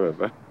stuff out of the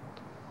river.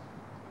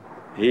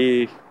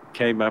 He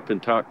came up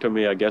and talked to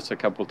me, I guess, a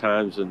couple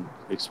times and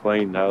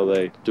explained how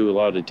they do a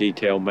lot of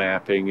detail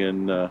mapping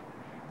and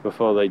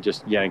before they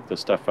just yank the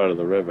stuff out of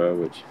the river,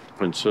 which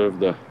conserve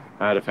the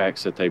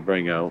artifacts that they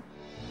bring out.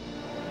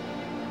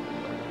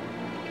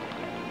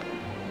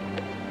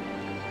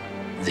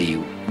 The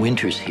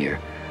winters here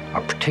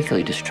are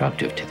particularly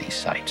destructive to these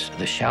sites.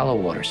 The shallow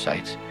water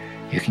sites,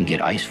 you can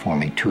get ice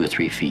forming 2 or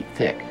 3 feet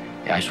thick.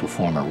 The ice will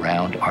form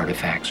around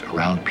artifacts,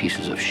 around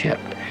pieces of ship.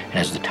 And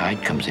as the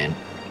tide comes in,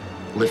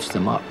 lifts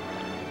them up.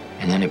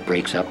 And then it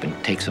breaks up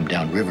and takes them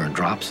downriver and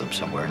drops them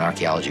somewhere. In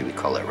archaeology, we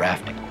call that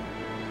rafting.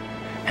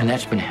 And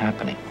that's been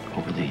happening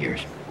over the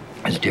years.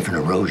 There's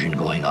different erosion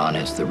going on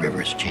as the river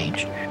has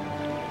changed.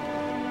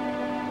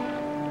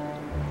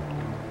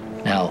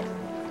 Now,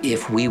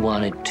 if we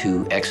wanted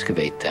to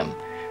excavate them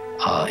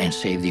and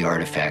save the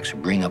artifacts,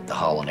 bring up the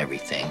hull and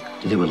everything,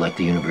 they would let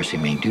the University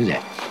of Maine do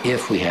that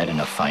if we had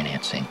enough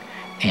financing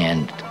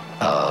and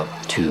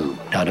to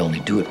not only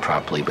do it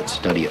properly, but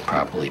study it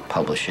properly,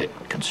 publish it,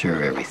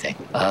 conserve everything.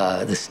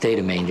 The state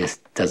of Maine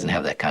just doesn't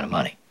have that kind of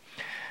money.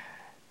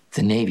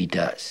 The Navy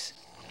does.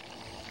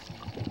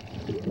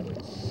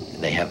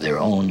 They have their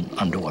own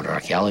underwater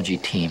archaeology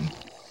team.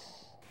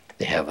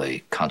 They have a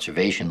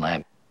conservation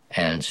lab.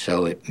 And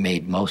so it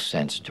made most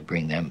sense to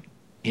bring them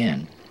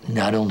in,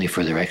 not only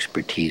for their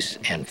expertise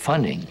and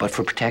funding, but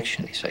for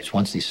protection of these sites.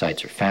 Once these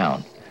sites are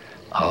found,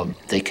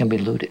 they can be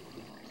looted.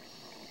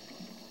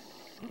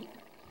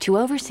 To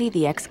oversee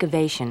the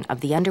excavation of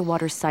the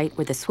underwater site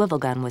where the swivel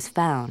gun was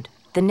found,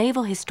 the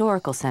Naval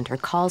Historical Center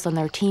calls on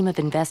their team of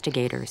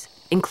investigators,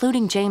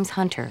 including James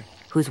Hunter,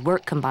 whose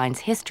work combines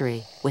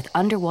history with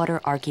underwater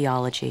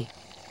archaeology.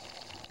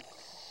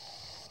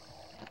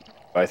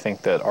 I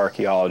think that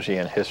archaeology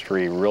and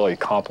history really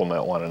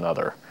complement one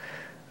another,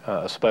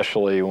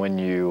 especially when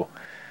you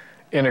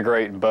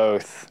integrate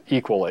both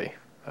equally.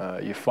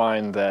 You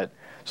find that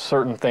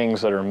certain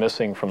things that are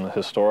missing from the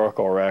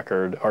historical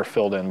record are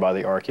filled in by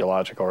the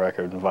archaeological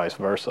record and vice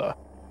versa.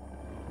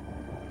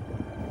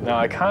 Now,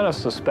 I kind of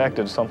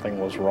suspected something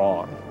was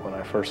wrong when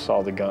I first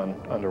saw the gun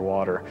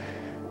underwater,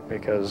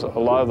 because a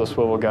lot of the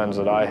swivel guns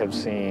that I have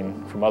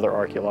seen from other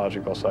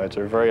archaeological sites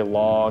are very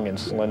long and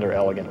slender,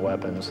 elegant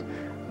weapons.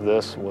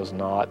 This was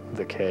not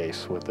the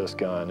case with this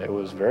gun. It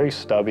was very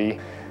stubby,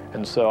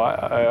 and so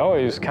I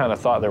always kind of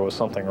thought there was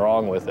something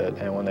wrong with it,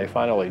 and when they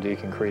finally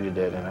deconcreted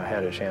it and I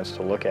had a chance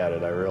to look at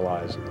it, I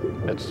realized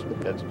it's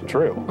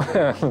true.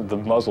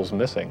 The muzzle's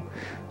missing,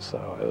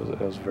 so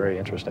it was very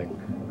interesting.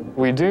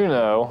 We do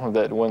know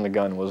that when the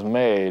gun was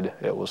made,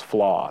 it was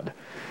flawed.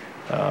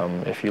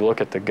 If you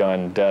look at the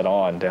gun dead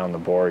on down the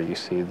bore, you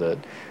see that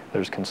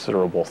there's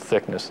considerable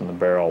thickness in the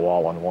barrel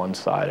wall on one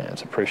side, and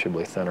it's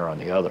appreciably thinner on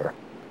the other.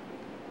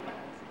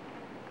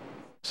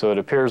 So it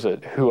appears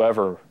that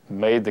whoever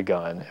made the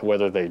gun,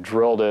 whether they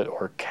drilled it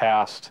or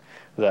cast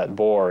that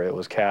bore, it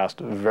was cast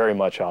very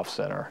much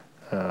off-center,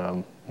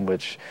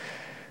 which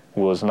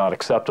was not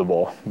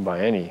acceptable by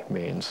any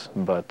means.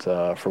 But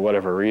for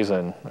whatever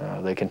reason,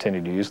 they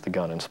continued to use the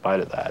gun in spite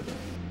of that.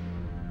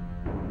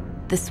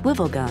 The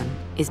swivel gun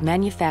is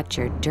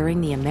manufactured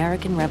during the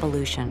American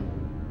Revolution.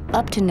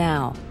 Up to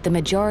now, the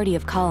majority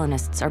of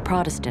colonists are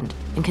Protestant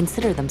and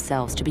consider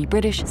themselves to be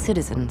British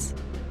citizens.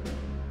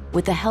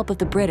 With the help of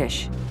the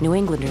British, New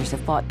Englanders have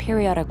fought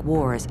periodic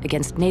wars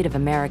against Native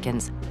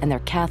Americans and their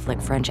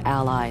Catholic French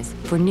allies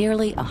for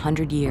nearly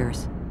 100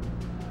 years.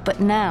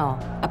 But now,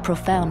 a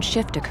profound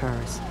shift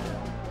occurs.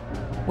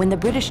 When the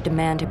British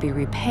demand to be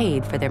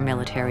repaid for their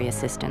military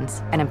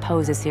assistance and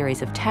impose a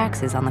series of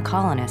taxes on the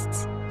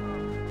colonists,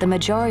 the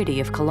majority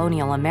of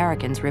colonial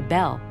Americans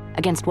rebel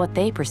against what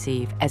they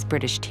perceive as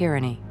British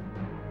tyranny.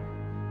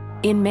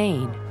 In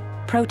Maine,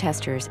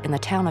 protesters in the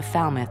town of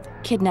Falmouth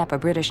kidnap a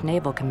British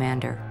naval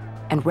commander,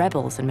 and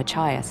rebels in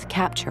Machias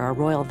capture a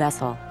royal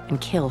vessel and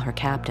kill her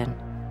captain.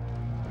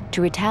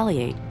 To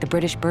retaliate, the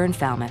British burn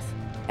Falmouth,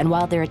 and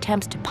while their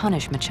attempts to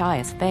punish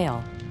Machias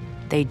fail,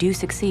 they do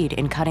succeed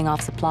in cutting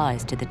off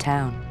supplies to the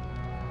town.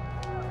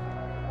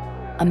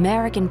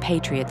 American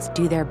patriots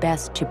do their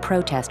best to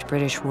protest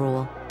British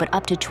rule, but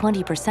up to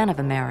 20% of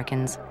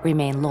Americans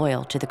remain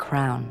loyal to the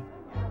Crown.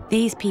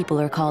 These people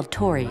are called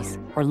Tories,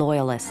 or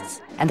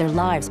Loyalists, and their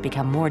lives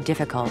become more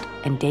difficult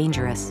and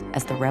dangerous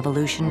as the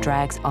Revolution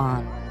drags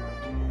on.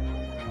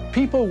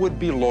 People would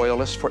be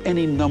loyalists for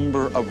any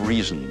number of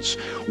reasons.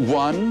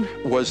 One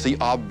was the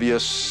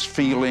obvious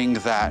feeling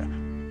that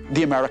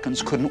the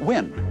Americans couldn't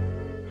win.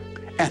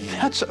 And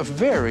that's a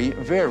very,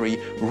 very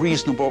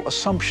reasonable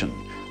assumption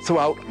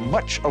throughout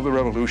much of the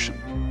Revolution.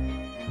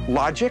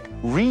 Logic,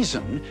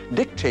 reason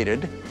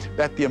dictated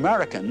that the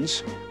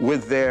Americans,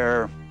 with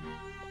their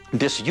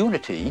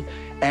disunity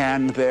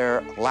and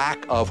their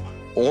lack of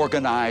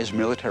organized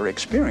military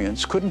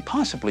experience, couldn't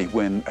possibly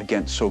win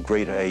against so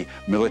great a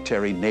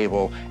military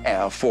naval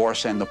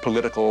force and the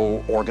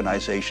political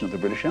organization of the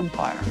British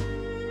Empire.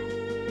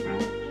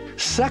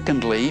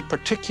 Secondly,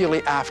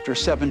 particularly after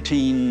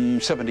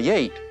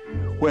 1778,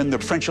 when the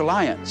French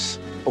alliance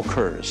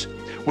occurs,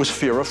 was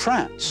fear of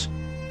France.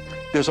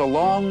 There's a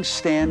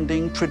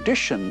long-standing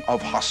tradition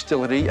of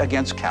hostility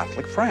against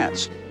Catholic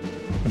France.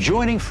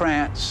 Joining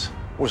France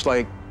was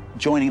like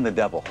joining the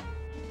devil.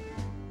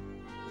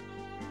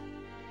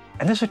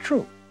 And this is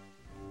true.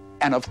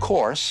 And of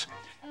course,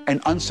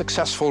 an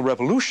unsuccessful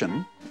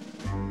revolution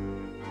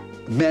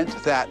meant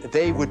that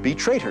they would be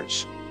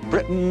traitors.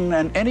 Britain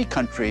and any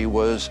country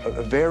was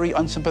very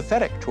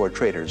unsympathetic toward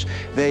traitors.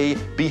 They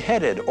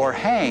beheaded or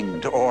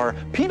hanged or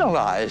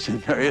penalized in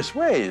various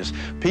ways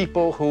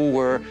people who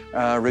were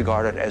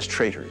regarded as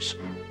traitors.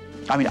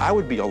 I mean, I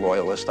would be a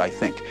loyalist, I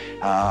think,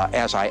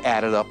 as I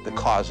added up the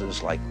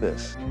causes like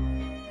this.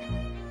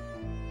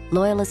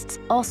 Loyalists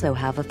also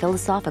have a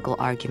philosophical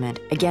argument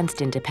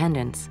against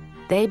independence.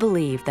 They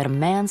believe that a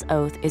man's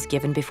oath is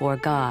given before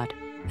God,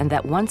 and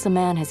that once a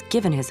man has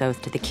given his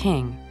oath to the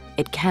king,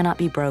 it cannot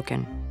be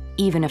broken,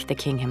 even if the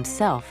king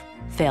himself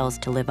fails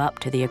to live up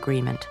to the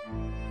agreement.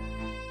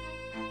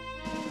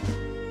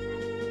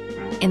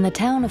 In the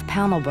town of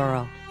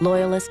Pownallborough,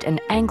 Loyalist and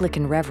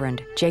Anglican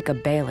Reverend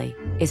Jacob Bailey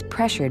is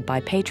pressured by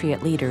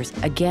Patriot leaders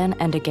again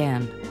and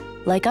again.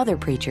 Like other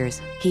preachers,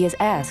 he is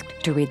asked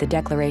to read the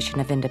Declaration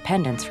of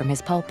Independence from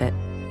his pulpit.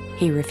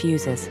 He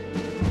refuses.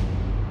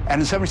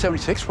 And in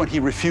 1776, when he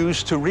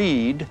refused to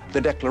read the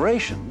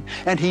Declaration,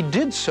 and he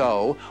did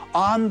so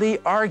on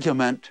the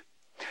argument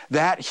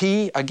that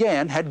he,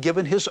 again, had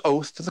given his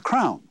oath to the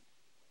crown.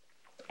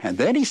 And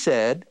then he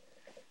said,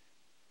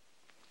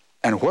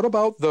 and what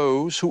about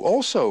those who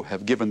also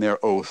have given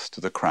their oath to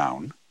the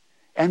crown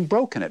and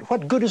broken it?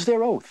 What good is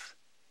their oath?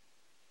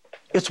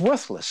 It's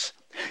worthless.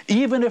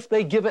 Even if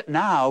they give it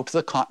now to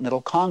the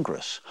Continental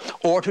Congress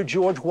or to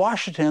George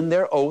Washington,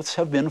 their oaths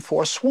have been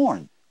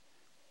forsworn.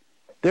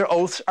 Their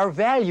oaths are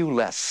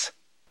valueless.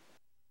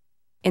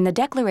 In the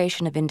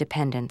Declaration of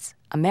Independence,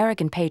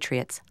 American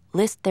patriots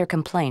list their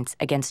complaints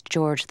against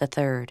George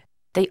III.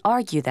 They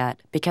argue that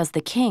because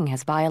the king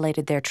has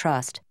violated their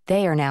trust,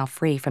 they are now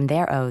free from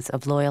their oaths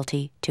of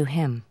loyalty to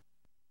him.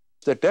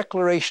 The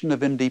Declaration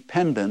of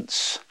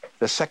Independence,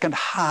 the second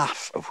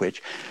half of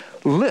which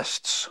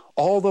lists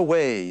all the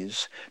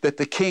ways that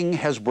the king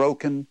has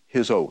broken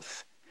his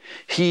oath.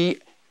 He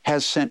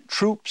has sent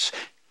troops.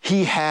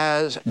 He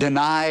has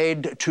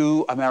denied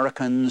to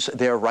Americans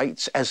their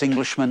rights as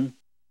Englishmen.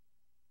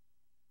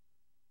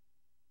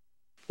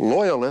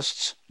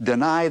 Loyalists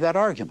deny that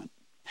argument.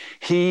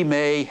 He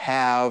may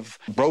have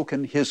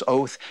broken his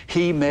oath.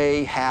 He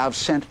may have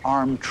sent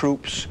armed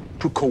troops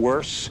to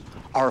coerce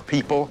our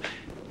people,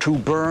 to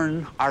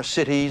burn our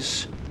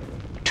cities,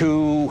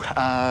 to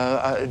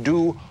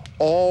do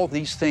all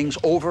these things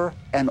over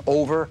and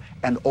over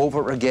and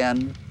over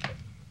again.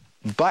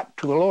 But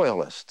to the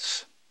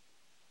Loyalists,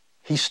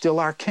 he's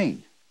still our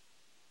king.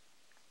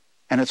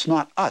 And it's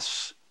not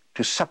us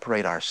to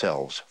separate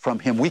ourselves from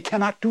him. We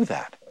cannot do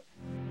that.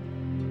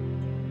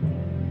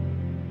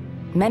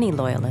 Many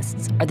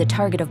Loyalists are the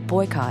target of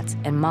boycotts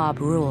and mob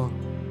rule.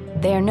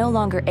 They are no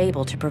longer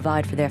able to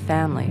provide for their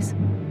families.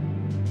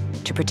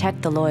 To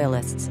protect the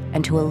Loyalists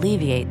and to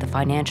alleviate the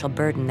financial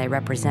burden they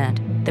represent,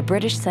 the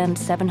British send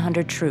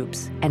 700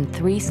 troops and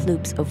 3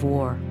 sloops of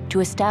war to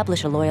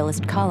establish a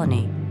Loyalist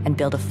colony and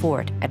build a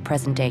fort at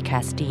present-day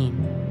Castine.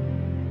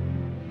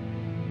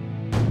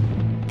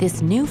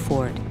 This new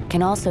fort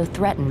can also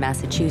threaten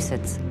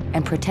Massachusetts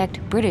and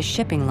protect British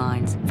shipping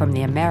lines from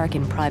the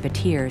American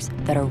privateers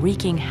that are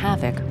wreaking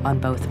havoc on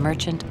both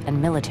merchant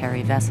and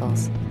military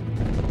vessels.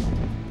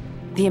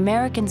 The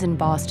Americans in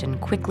Boston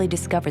quickly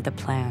discovered the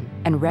plan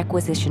and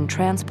requisitioned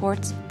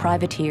transports,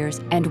 privateers,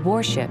 and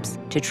warships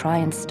to try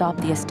and stop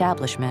the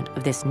establishment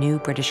of this new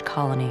British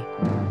colony.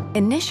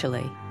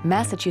 Initially,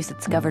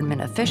 Massachusetts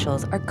government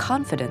officials are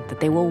confident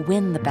that they will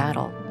win the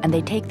battle, and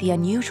they take the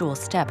unusual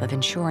step of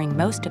insuring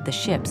most of the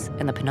ships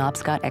in the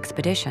Penobscot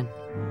Expedition.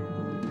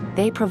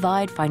 They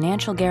provide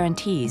financial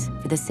guarantees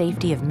for the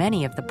safety of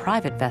many of the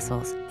private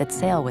vessels that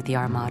sail with the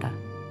Armada.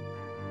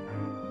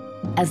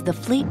 As the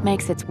fleet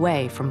makes its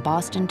way from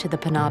Boston to the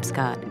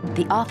Penobscot,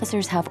 the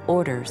officers have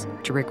orders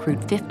to recruit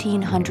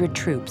 1,500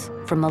 troops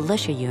from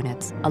militia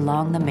units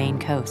along the Maine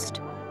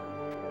coast.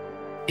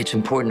 It's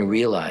important to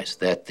realize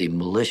that the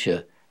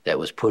militia that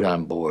was put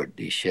on board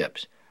these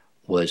ships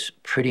was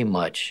pretty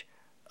much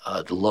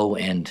the low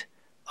end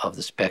of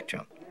the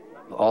spectrum.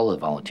 All the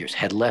volunteers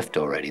had left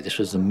already. This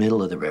was the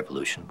middle of the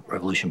Revolution.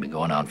 Revolution had been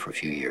going on for a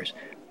few years.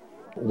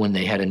 When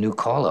they had a new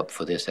call-up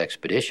for this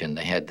expedition,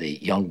 they had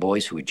the young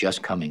boys who were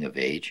just coming of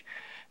age,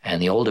 and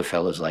the older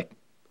fellows, like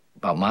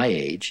about my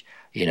age,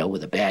 you know,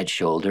 with a bad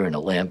shoulder and a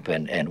limp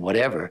and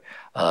whatever,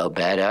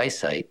 bad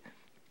eyesight,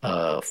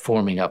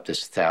 forming up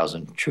this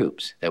 1,000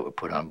 troops that were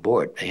put on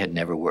board. They had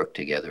never worked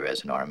together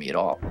as an army at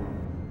all.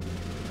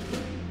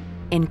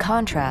 In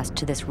contrast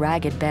to this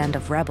ragged band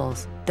of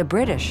rebels, the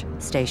British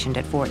stationed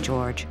at Fort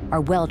George are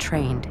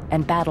well-trained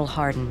and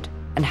battle-hardened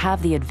and have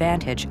the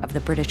advantage of the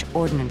British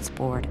Ordnance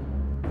Board.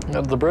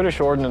 The British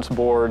Ordnance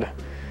Board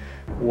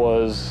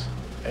was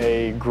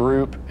a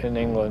group in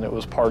England. It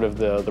was part of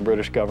the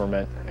British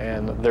government,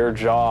 and their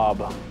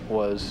job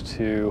was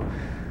to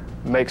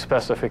make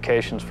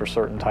specifications for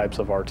certain types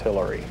of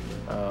artillery.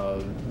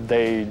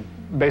 They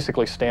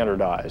basically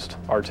standardized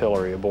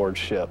artillery aboard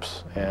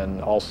ships and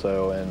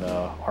also in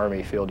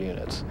Army field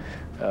units.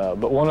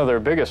 But one of their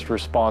biggest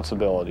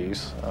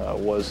responsibilities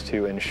was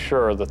to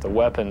ensure that the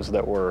weapons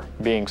that were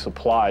being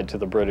supplied to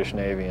the British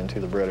Navy and to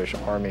the British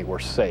Army were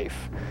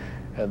safe,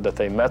 and that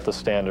they met the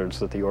standards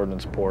that the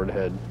Ordnance Board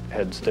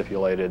had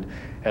stipulated,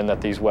 and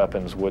that these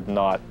weapons would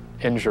not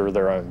injure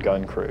their own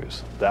gun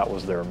crews. That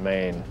was their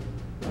main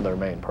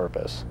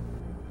purpose.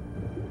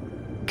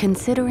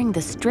 Considering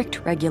the strict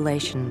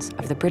regulations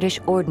of the British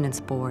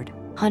Ordnance Board,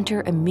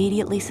 Hunter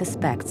immediately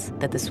suspects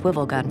that the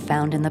swivel gun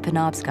found in the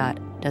Penobscot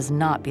does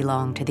not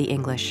belong to the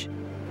English.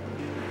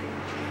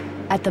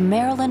 At the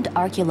Maryland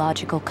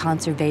Archaeological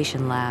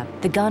Conservation Lab,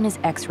 the gun is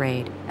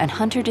X-rayed, and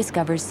Hunter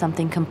discovers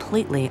something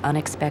completely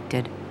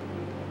unexpected.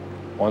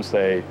 Once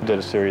they did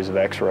a series of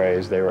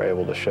X-rays, they were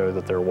able to show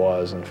that there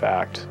was, in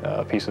fact,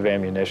 a piece of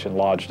ammunition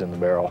lodged in the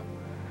barrel.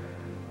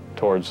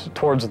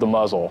 Towards the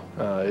muzzle,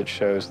 it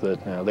shows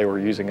that they were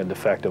using a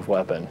defective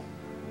weapon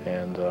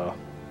and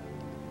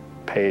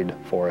paid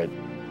for it.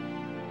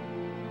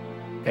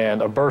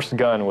 And a burst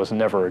gun was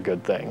never a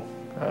good thing.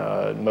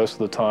 Most of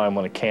the time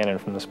when a cannon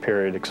from this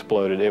period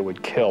exploded, it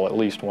would kill at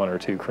least 1 or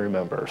 2 crew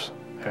members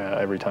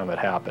every time it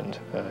happened.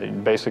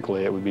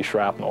 Basically, it would be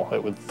shrapnel.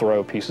 It would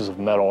throw pieces of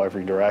metal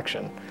every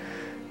direction.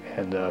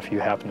 And if you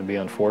happen to be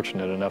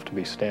unfortunate enough to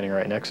be standing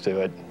right next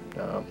to it,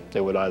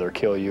 it would either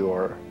kill you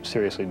or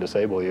seriously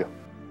disable you.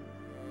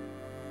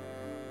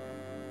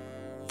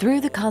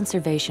 Through the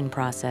conservation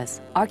process,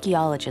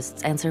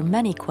 archaeologists answer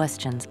many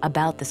questions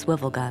about the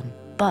swivel gun,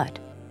 but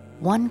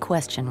one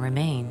question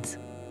remains.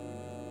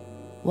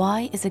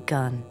 Why is a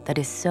gun that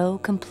is so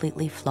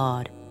completely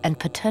flawed and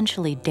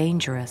potentially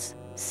dangerous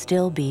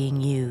still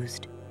being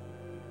used?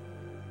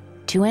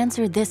 To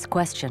answer this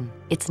question,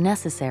 it's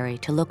necessary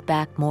to look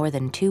back more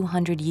than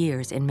 200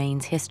 years in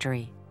Maine's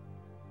history.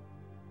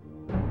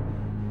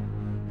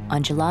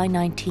 On July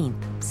 19,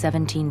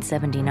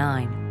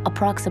 1779,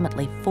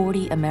 approximately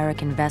 40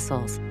 American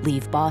vessels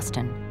leave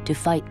Boston to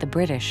fight the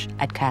British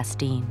at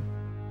Castine.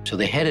 So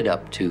they headed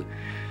up to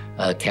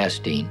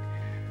Castine.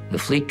 The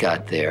fleet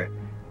got there,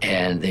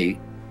 and they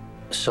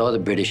saw the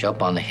British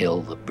up on the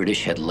hill. The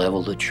British had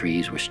leveled the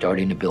trees, were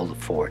starting to build a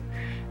fort.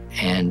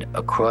 And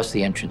across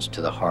the entrance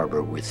to the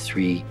harbor were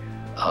 3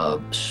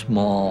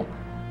 small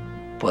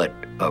but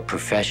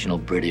professional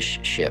British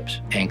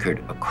ships anchored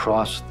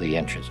across the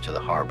entrance to the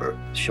harbor,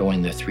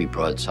 showing their 3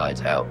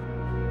 broadsides out.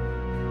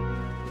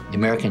 The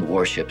American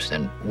warships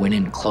then went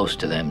in close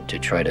to them to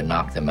try to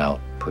knock them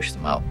out, push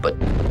them out, but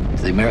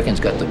the Americans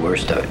got the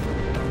worst of it.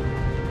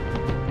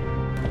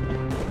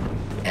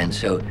 And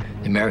so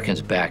the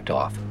Americans backed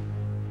off.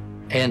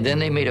 And then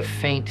they made a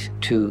feint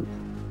to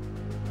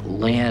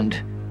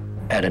land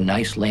at a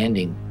nice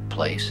landing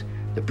place.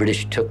 The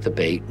British took the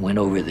bait, went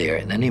over there,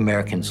 and then the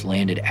Americans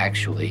landed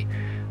actually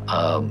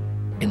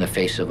in the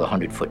face of a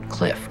 100-foot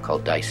cliff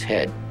called Dice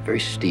Head, very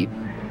steep.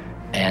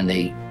 And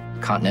the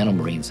Continental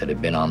Marines that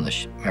had been on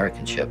the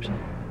American ships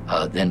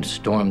then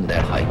stormed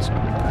that heights.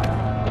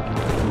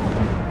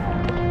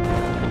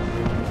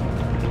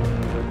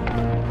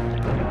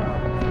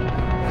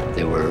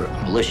 There were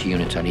militia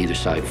units on either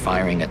side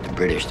firing at the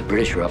British. The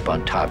British were up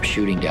on top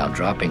shooting down,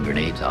 dropping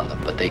grenades on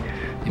them, but the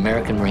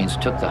American Marines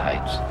took the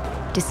heights.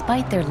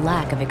 Despite their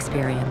lack of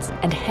experience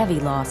and heavy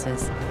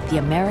losses, the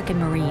American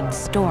Marines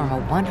storm a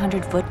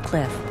 100-foot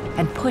cliff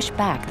and push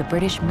back the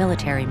British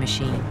military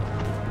machine.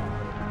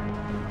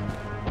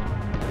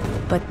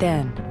 But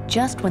then,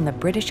 just when the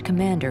British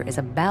commander is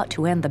about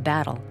to end the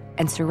battle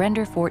and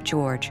surrender Fort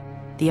George,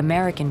 the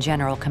American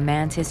general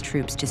commands his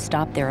troops to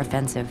stop their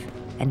offensive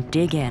and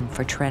dig in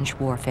for trench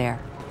warfare.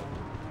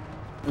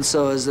 And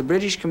so as the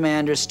British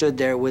commander stood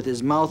there with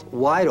his mouth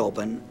wide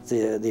open,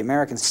 the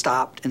Americans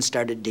stopped and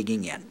started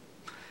digging in.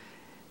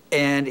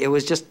 And it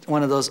was just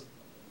one of those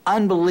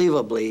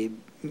unbelievably,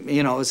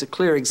 it was a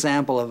clear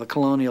example of a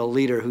colonial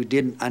leader who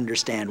didn't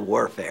understand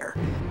warfare.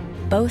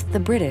 Both the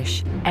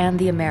British and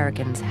the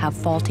Americans have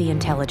faulty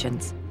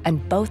intelligence,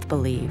 and both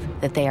believe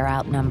that they are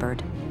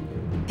outnumbered.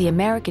 The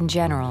American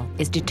general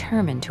is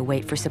determined to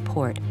wait for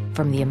support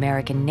from the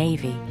American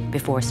Navy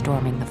before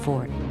storming the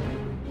fort.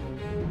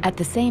 At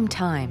the same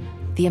time,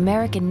 the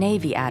American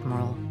Navy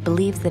admiral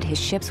believes that his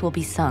ships will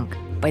be sunk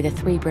by the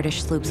 3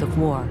 British sloops of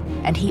war,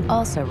 and he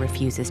also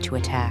refuses to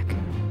attack.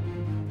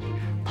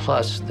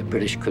 Plus, the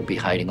British could be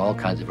hiding all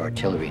kinds of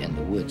artillery in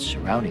the woods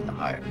surrounding the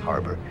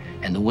harbor,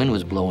 and the wind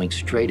was blowing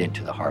straight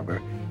into the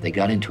harbor. They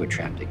got into a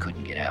trap, they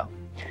couldn't get out.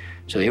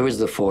 So here was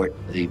the fort,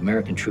 the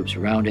American troops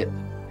around it.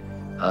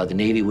 The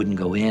Navy wouldn't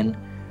go in,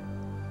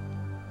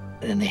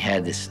 and they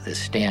had this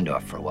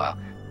standoff for a while.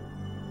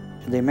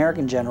 The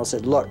American general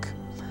said, look,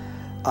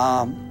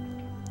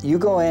 you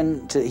go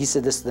in to, he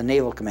said, this is the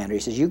naval commander, he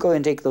says, you go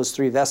and take those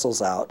 3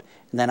 vessels out,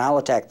 and then I'll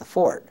attack the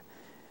fort.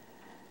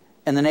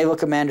 And the naval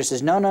commander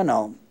says, no, no,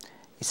 no.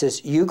 He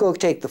says, you go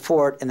take the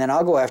fort, and then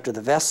I'll go after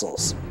the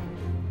vessels.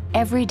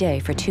 Every day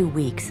for 2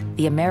 weeks,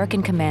 the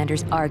American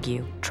commanders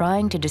argue,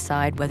 trying to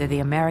decide whether the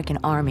American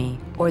Army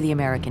or the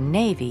American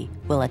Navy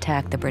will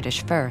attack the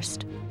British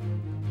first.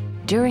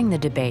 During the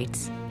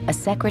debates, a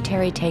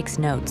secretary takes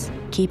notes,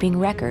 keeping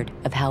record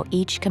of how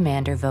each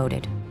commander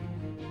voted.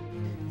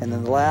 And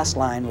then the last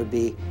line would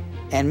be,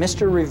 and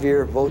Mr.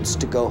 Revere votes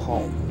to go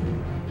home.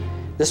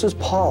 This was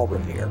Paul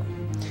Revere.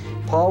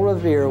 Paul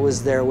Revere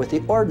was there with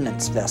the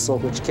ordnance vessel,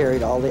 which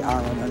carried all the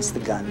armaments,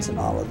 the guns, and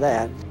all of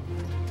that.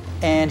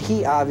 And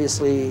he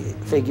obviously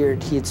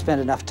figured he had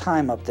spent enough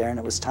time up there and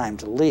it was time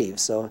to leave.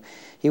 So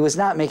he was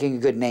not making a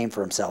good name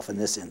for himself in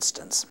this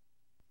instance.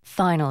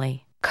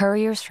 Finally,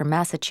 couriers from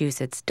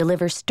Massachusetts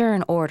deliver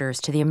stern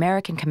orders to the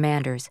American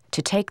commanders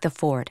to take the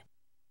fort.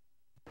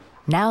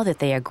 Now that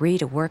they agree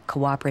to work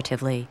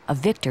cooperatively, a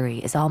victory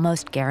is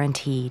almost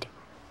guaranteed.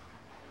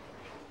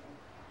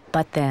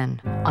 But then,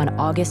 on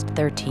August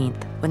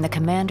 13th, when the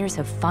commanders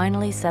have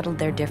finally settled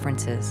their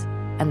differences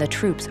and the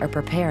troops are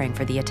preparing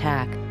for the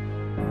attack,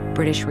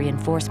 British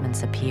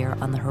reinforcements appear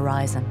on the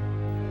horizon.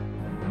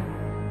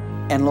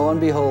 And lo and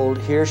behold,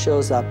 here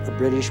shows up a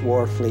British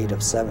war fleet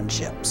of 7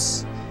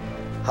 ships.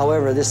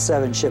 However, this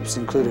 7 ships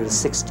included a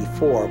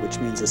 64, which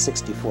means a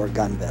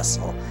 64-gun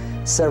vessel,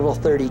 several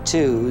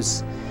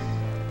 32s,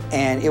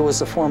 And it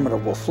was a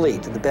formidable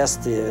fleet. The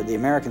best the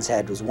Americans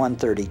had was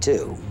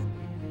 132.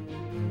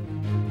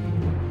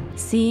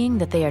 Seeing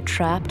that they are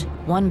trapped,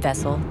 one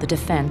vessel, the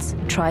Defense,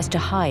 tries to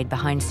hide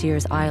behind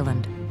Sears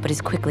Island, but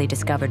is quickly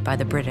discovered by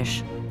the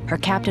British. Her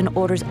captain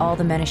orders all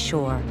the men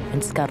ashore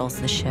and scuttles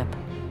the ship.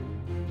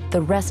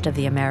 The rest of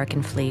the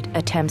American fleet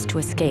attempts to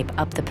escape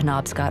up the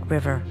Penobscot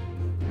River,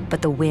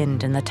 but the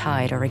wind and the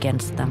tide are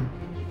against them.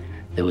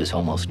 There was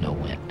almost no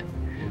wind,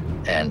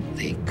 and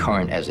the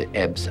current as it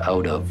ebbs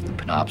out of the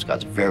Penobscot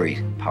is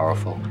very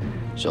powerful,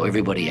 so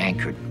everybody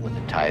anchored when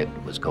the tide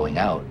was going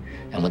out,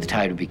 and when the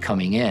tide would be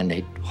coming in,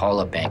 they'd haul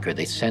up anchor,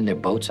 they'd send their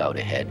boats out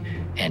ahead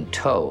and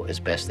tow as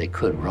best they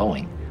could,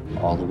 rowing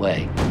all the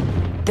way.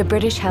 The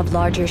British have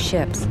larger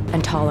ships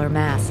and taller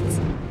masts.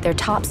 Their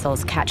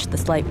topsails catch the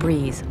slight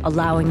breeze,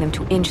 allowing them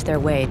to inch their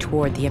way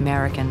toward the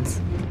Americans.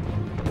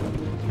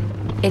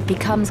 It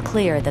becomes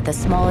clear that the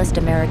smallest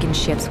American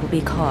ships will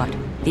be caught.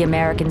 The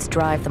Americans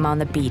drive them on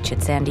the beach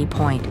at Sandy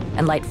Point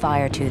and light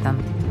fire to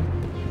them.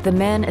 The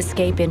men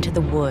escape into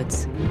the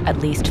woods. At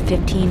least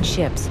 15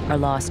 ships are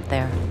lost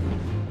there.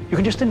 You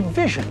can just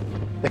envision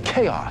the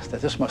chaos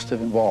that this must have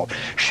involved.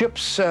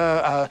 Ships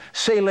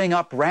sailing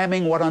up,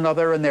 ramming one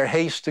another in their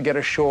haste to get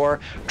ashore,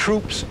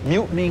 troops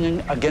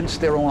mutinying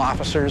against their own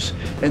officers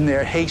in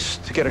their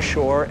haste to get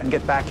ashore and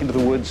get back into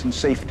the woods in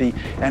safety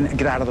and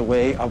get out of the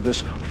way of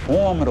this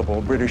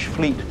formidable British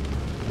fleet.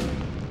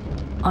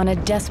 On a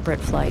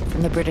desperate flight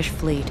from the British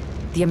fleet,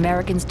 the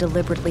Americans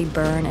deliberately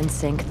burn and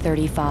sink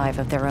 35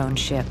 of their own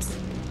ships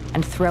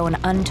and throw an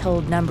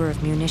untold number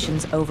of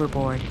munitions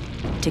overboard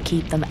to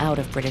keep them out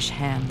of British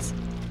hands.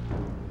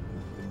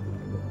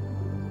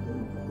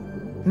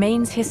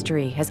 Maine's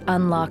history has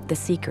unlocked the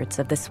secrets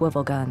of the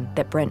swivel gun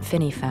that Brent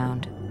Finney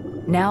found.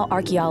 Now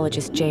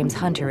archaeologist James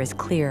Hunter is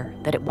clear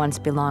that it once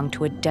belonged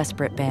to a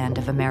desperate band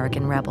of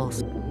American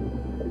rebels.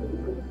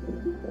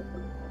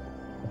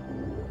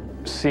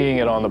 Seeing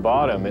it on the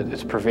bottom,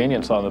 its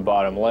provenience on the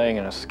bottom, laying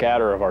in a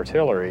scatter of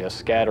artillery, a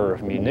scatter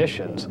of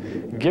munitions,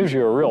 gives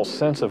you a real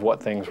sense of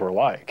what things were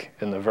like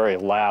in the very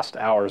last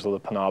hours of the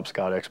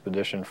Penobscot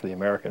Expedition for the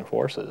American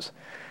forces.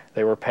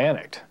 They were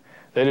panicked.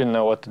 They didn't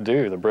know what to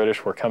do. The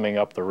British were coming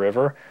up the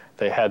river.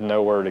 They had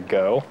nowhere to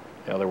go.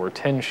 You know, there were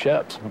 10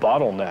 ships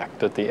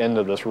bottlenecked at the end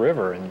of this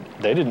river, and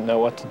they didn't know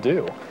what to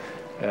do.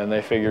 And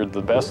they figured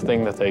the best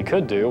thing that they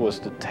could do was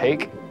to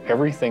take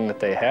everything that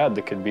they had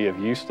that could be of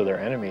use to their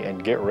enemy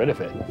and get rid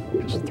of it.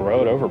 Just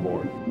throw it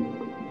overboard.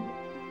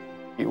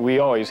 We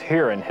always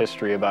hear in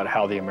history about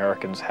how the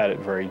Americans had it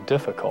very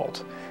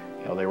difficult.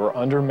 You know, they were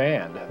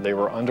undermanned, they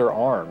were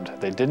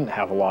underarmed, they didn't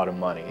have a lot of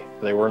money,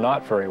 they were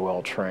not very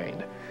well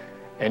trained.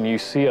 And you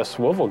see a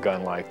swivel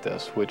gun like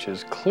this, which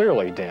is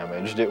clearly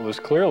damaged. It was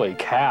clearly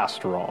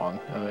cast wrong.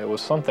 It was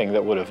something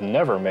that would have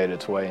never made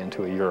its way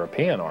into a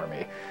European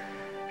army.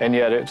 And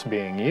yet it's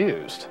being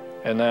used.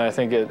 And then I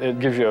think it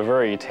gives you a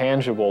very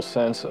tangible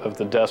sense of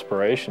the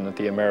desperation that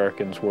the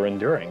Americans were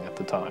enduring at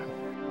the time.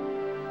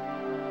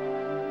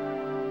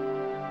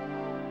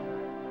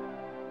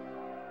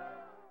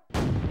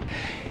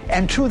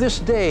 And to this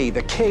day,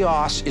 the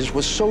chaos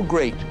was so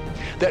great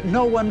that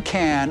no one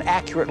can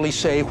accurately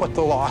say what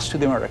the loss to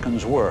the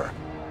Americans were.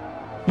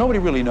 Nobody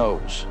really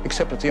knows,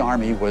 except that the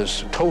Army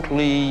was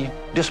totally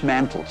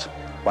dismantled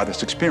by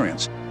this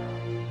experience.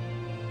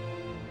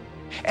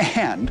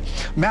 And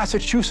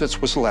Massachusetts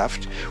was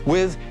left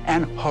with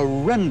an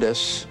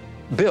horrendous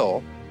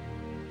bill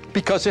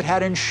because it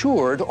had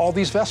insured all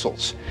these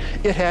vessels.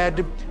 It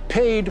had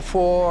paid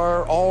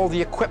for all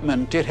the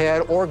equipment. It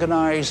had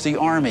organized the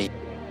Army.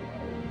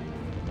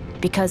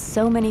 Because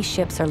so many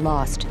ships are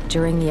lost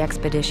during the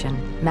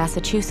expedition,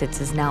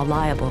 Massachusetts is now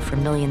liable for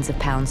millions of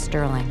pounds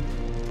sterling.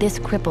 This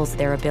cripples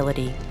their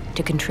ability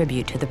to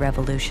contribute to the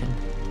revolution.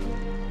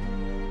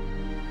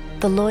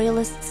 The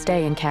Loyalists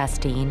stay in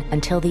Castine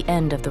until the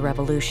end of the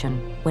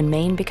revolution, when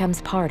Maine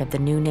becomes part of the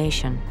new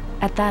nation.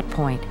 At that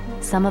point,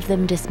 some of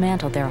them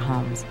dismantle their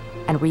homes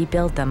and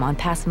rebuild them on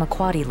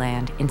Passamaquoddy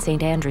land in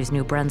St. Andrews,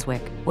 New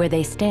Brunswick, where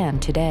they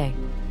stand today.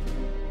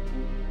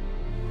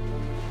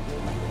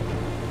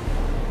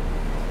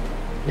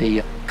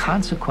 The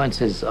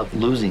consequences of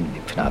losing the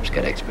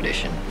Penobscot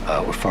Expedition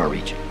were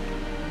far-reaching.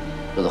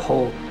 So the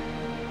whole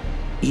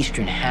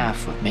eastern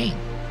half of Maine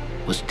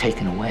was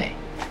taken away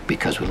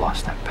because we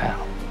lost that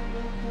battle.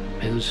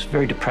 It was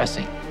very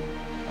depressing,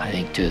 I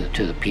think,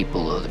 to the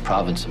people of the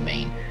province of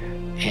Maine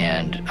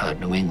and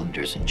New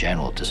Englanders in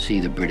general to see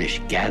the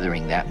British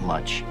gathering that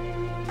much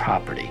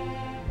property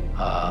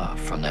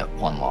from that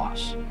one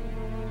loss.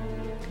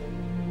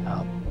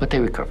 But they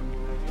recovered.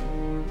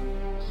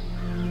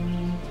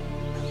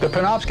 The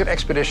Penobscot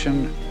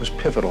Expedition was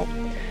pivotal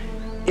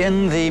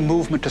in the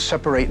movement to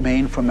separate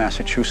Maine from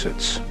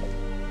Massachusetts,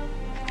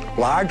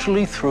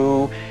 largely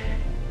through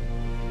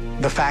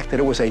the fact that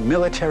it was a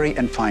military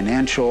and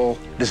financial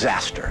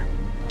disaster,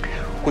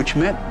 which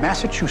meant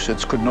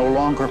Massachusetts could no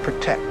longer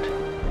protect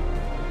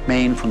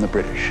Maine from the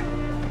British.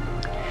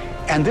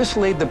 And this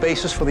laid the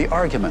basis for the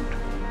argument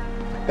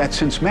that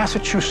since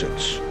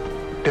Massachusetts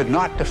did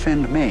not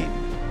defend Maine,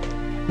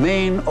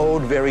 Maine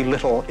owed very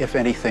little, if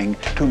anything,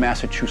 to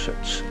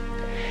Massachusetts.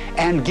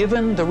 And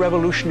given the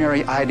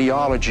revolutionary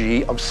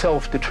ideology of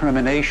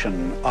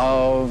self-determination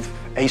of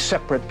a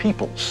separate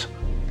peoples,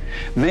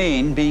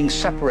 Maine, being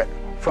separate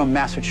from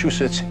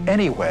Massachusetts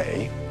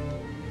anyway,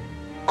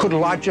 could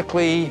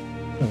logically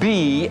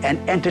be an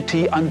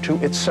entity unto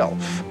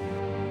itself.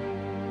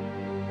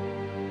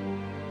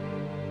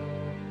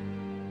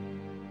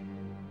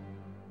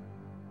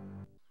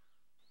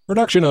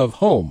 Production of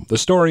Home, The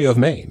Story of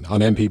Maine on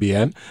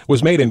MPBN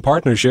was made in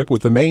partnership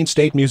with the Maine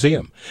State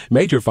Museum.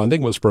 Major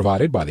funding was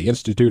provided by the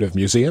Institute of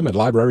Museum and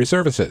Library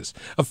Services,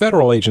 a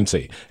federal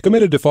agency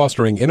committed to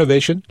fostering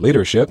innovation,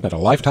 leadership, and a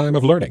lifetime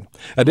of learning.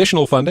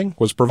 Additional funding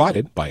was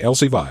provided by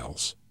Elsie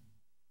Viles.